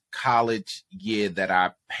last college year that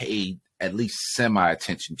I paid at least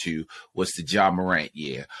semi-attention to was the John Morant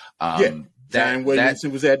year. Zion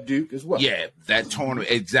Williamson was at Duke as well. Yeah, that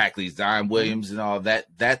tournament, exactly. Zion Williams and all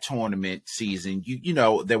that tournament season, you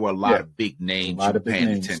know, there were a lot of big names you were paying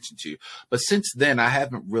attention to. But since then, I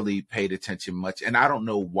haven't really paid attention much. And I don't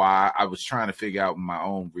know why. I was trying to figure out in my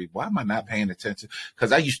own read, why am I not paying attention?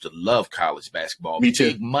 Because I used to love college basketball. Me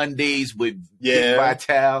too. Big Mondays with Dick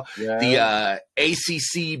Vitale, the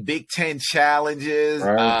ACC Big Ten challenges.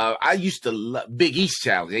 Right. I used to love Big East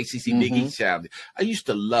challenge, ACC Big East challenge. I used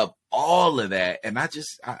to love all of that, and I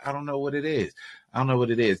don't know what it is. I don't know what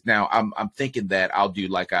it is. Now I'm thinking that I'll do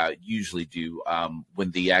like I usually do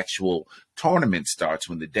when the actual tournament starts,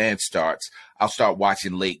 when the dance starts. I'll start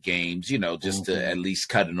watching late games, you know, just to at least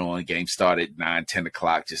cut it on. Games start at 9, 10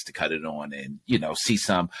 o'clock just to cut it on and, you know, see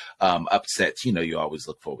some upsets. You know, you always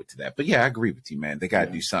look forward to that. But yeah, I agree with you, man. They got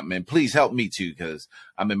to do something. And please help me too, because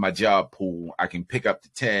I'm in my job pool. I can pick up to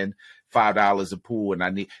 $5 a pool,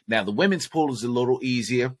 and now the women's pool is a little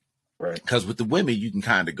easier. Right. Because with the women, you can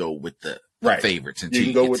kind of go with the favorites until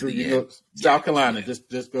you can go with South Carolina. Yeah.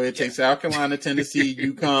 Just go ahead and take South Carolina, Tennessee,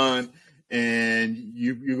 UConn, and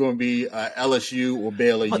you're going to be LSU or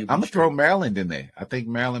Baylor. I'm going to throw Maryland in there. I think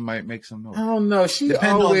Maryland might make some noise. I don't know. She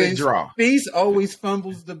always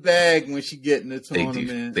fumbles the bag when she get in the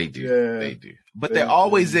tournament. They do. But they're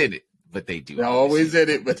always in it. But they do. They're always in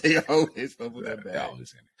it, but they always fumble that bag. They're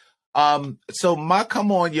always in it. So my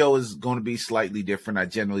come on yo is going to be slightly different. I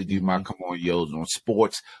generally do my come on yos on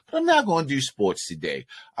sports, but I'm not going to do sports today.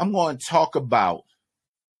 I'm going to talk about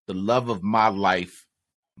the love of my life,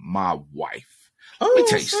 my wife. Let me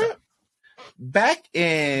tell you something. Back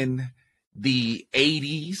in the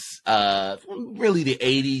 80s, really the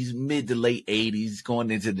 80s, mid to late 80s,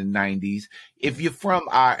 going into the 90s, if you're from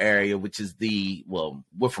our area, which is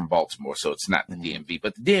we're from Baltimore, so it's not the DMV,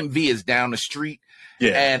 but the DMV is down the street.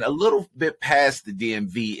 Yeah. And a little bit past the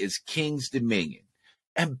DMV is King's Dominion.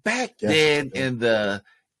 And back then in the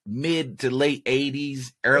mid to late 80s,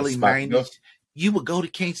 early 90s, you would go to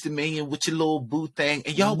Kingston Dominion with your little boo thing,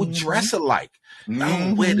 and y'all would dress alike. Y'all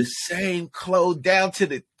would wear the same clothes down to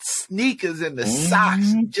the sneakers and the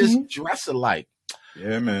socks, just dress alike.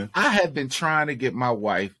 Yeah, man. I have been trying to get my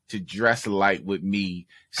wife to dress alike with me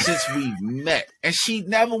since we met, and she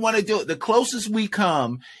never want to do it. The closest we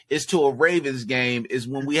come is to a Ravens game is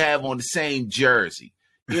when we have on the same jersey,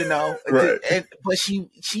 you know. Right. But she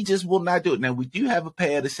just will not do it. Now we do have a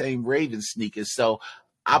pair of the same Ravens sneakers, so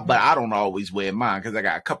but I don't always wear mine because I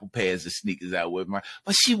got a couple pairs of sneakers out with mine.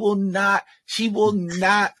 But she will not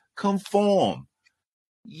conform.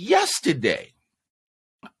 Yesterday,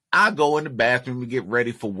 I go in the bathroom to get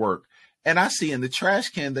ready for work, and I see in the trash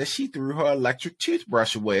can that she threw her electric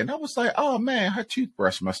toothbrush away. And I was like, oh man, her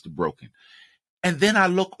toothbrush must have broken. And then I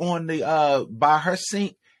look on the by her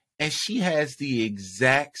sink, and she has the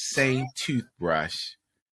exact same toothbrush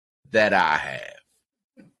that I have.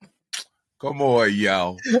 Come on,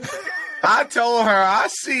 yo. I told her, I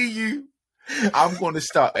see you. I'm going to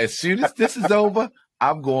start. As soon as this is over,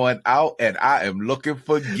 I'm going out and I am looking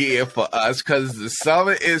for gear for us because the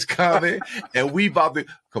summer is coming and we about to.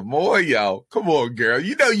 Come on, yo. Come on, girl.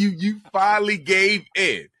 You know, you finally gave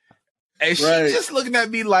in. And she just looking at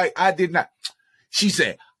me like I did not. She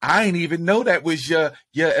said, I ain't even know that was your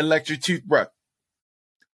electric toothbrush.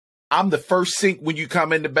 I'm the first sink when you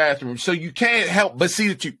come in the bathroom, so you can't help but see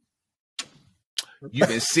the tooth. You've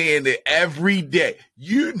been seeing it every day.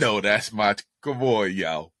 You know that's my. Come on,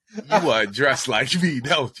 yo. You are dressed like me,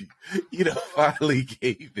 don't you? You know, finally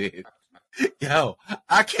gave in. Yo,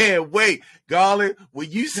 I can't wait, Garland.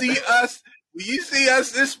 When you see us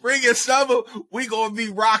this spring and summer, we gonna be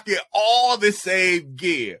rocking all the same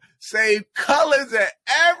gear, same colors and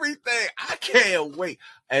everything. I can't wait.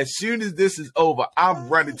 As soon as this is over, I'm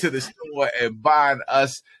running to the store and buying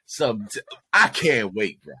us some. I can't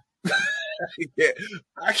wait, bro.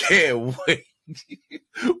 I can't wait.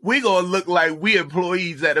 We gonna look like we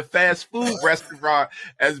employees at a fast food restaurant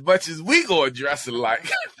as much as we gonna dress alike.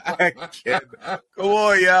 I can't. Come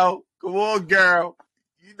on, yo. Come on, girl.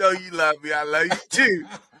 You know you love me. I love you too.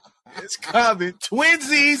 It's coming.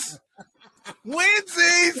 Twinsies.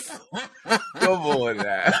 Twinsies. Come on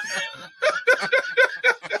now.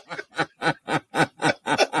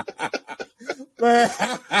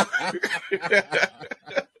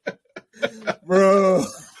 Bro.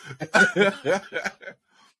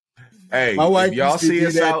 Hey, my wife y'all see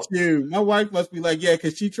us out too. My wife must be like, yeah,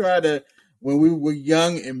 because she tried to when we were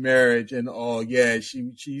young in marriage and all. Yeah,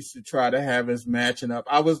 she used to try to have us matching up.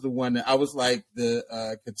 I was the one that I was like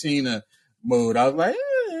the Katina mode. I was like,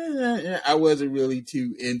 I wasn't really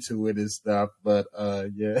too into it and stuff, but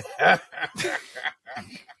yeah.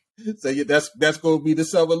 So yeah, that's gonna be the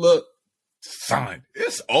summer look. Son,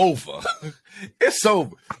 it's over. It's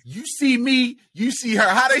over. You see me, you see her.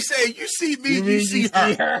 How they say, you see me, you see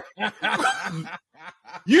her.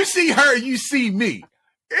 You see her, you see me.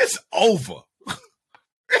 It's over.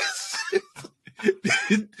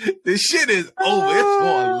 The shit is over. It's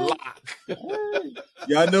on lock.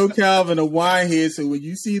 Y'all know Calvin a wine head, so when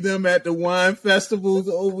you see them at the wine festivals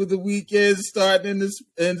over the weekends, starting in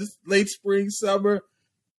this late spring, summer,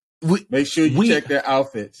 make sure you check their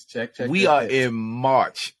outfits. Check. We are in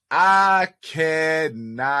March. I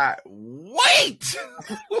cannot wait.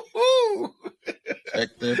 Check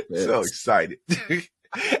their fits. So excited.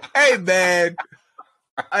 Hey, man.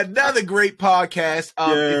 Another great podcast.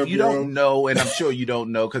 If you don't know, and I'm sure you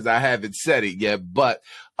don't know because I haven't said it yet, but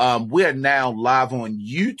we're now live on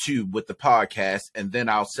YouTube with the podcast, and then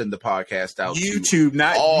I'll send the podcast out YouTube,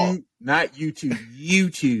 not YouTube.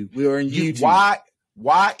 YouTube. We're on YouTube.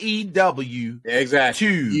 YEW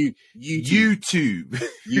exactly. YouTube.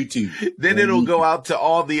 Then it'll go out to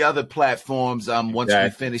all the other platforms once we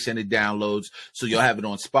finish and it downloads. So you'll have it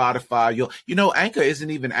on Spotify. Anchor isn't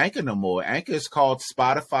even Anchor no more. Anchor is called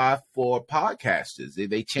Spotify for podcasters.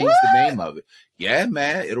 They changed the name of it. Yeah,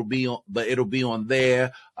 man. It'll be on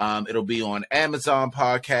there. It'll be on Amazon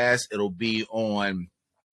Podcasts. It'll be on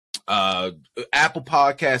Apple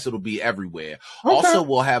Podcasts. It'll be everywhere. Okay. Also,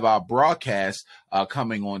 we'll have our broadcast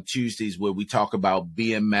coming on Tuesdays where we talk about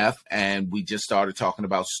BMF, and we just started talking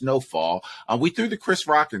about Snowfall. We threw the Chris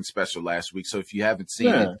Rockin special last week, so if you haven't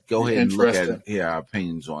seen it, go ahead and look at it. Hear our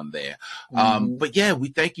opinions on there. But yeah, we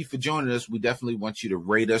thank you for joining us. We definitely want you to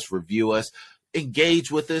rate us, review us,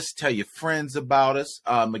 engage with us, tell your friends about us.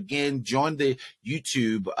 Again, join the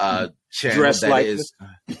YouTube channel. Dress like is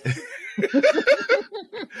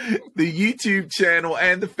the YouTube channel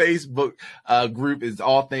and the Facebook group is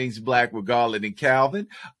All Things Black with Garland and Calvin.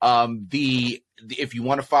 If you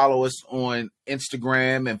want to follow us on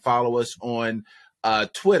Instagram and follow us on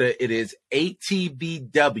Twitter, it is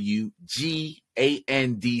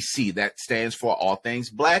ATBWGANDC. That stands for All Things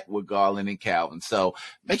Black with Garland and Calvin. So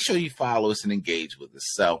make sure you follow us and engage with us.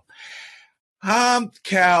 So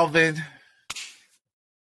Calvin.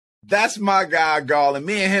 That's my guy, Garland.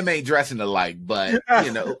 Me and him ain't dressing alike, but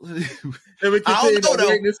you know, I don't know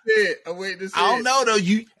though. I'm waiting to see I don't know though.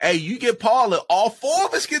 You get Paula. All four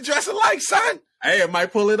of us can dress alike, son. Hey, I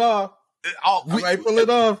might pull it off. We're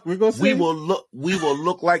gonna see. We will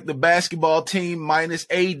look like the basketball team minus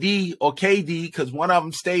AD or KD because one of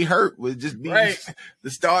them stay hurt. We'll just be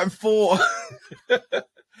the starting four.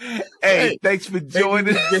 Hey, thanks for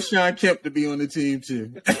joining. Get Shawn Kemp to be on the team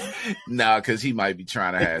too. Nah, because he might be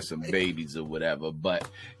trying to have some babies or whatever. But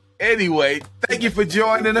anyway, thank you for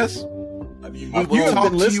joining us. We will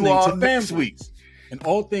talk to you all next week. And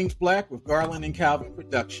All Things Black with Garland and Calvin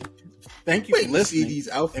production. Thank you for listening.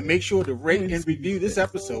 And make sure to rate and review this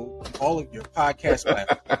episode on all of your podcast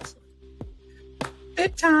platforms.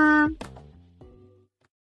 Good time.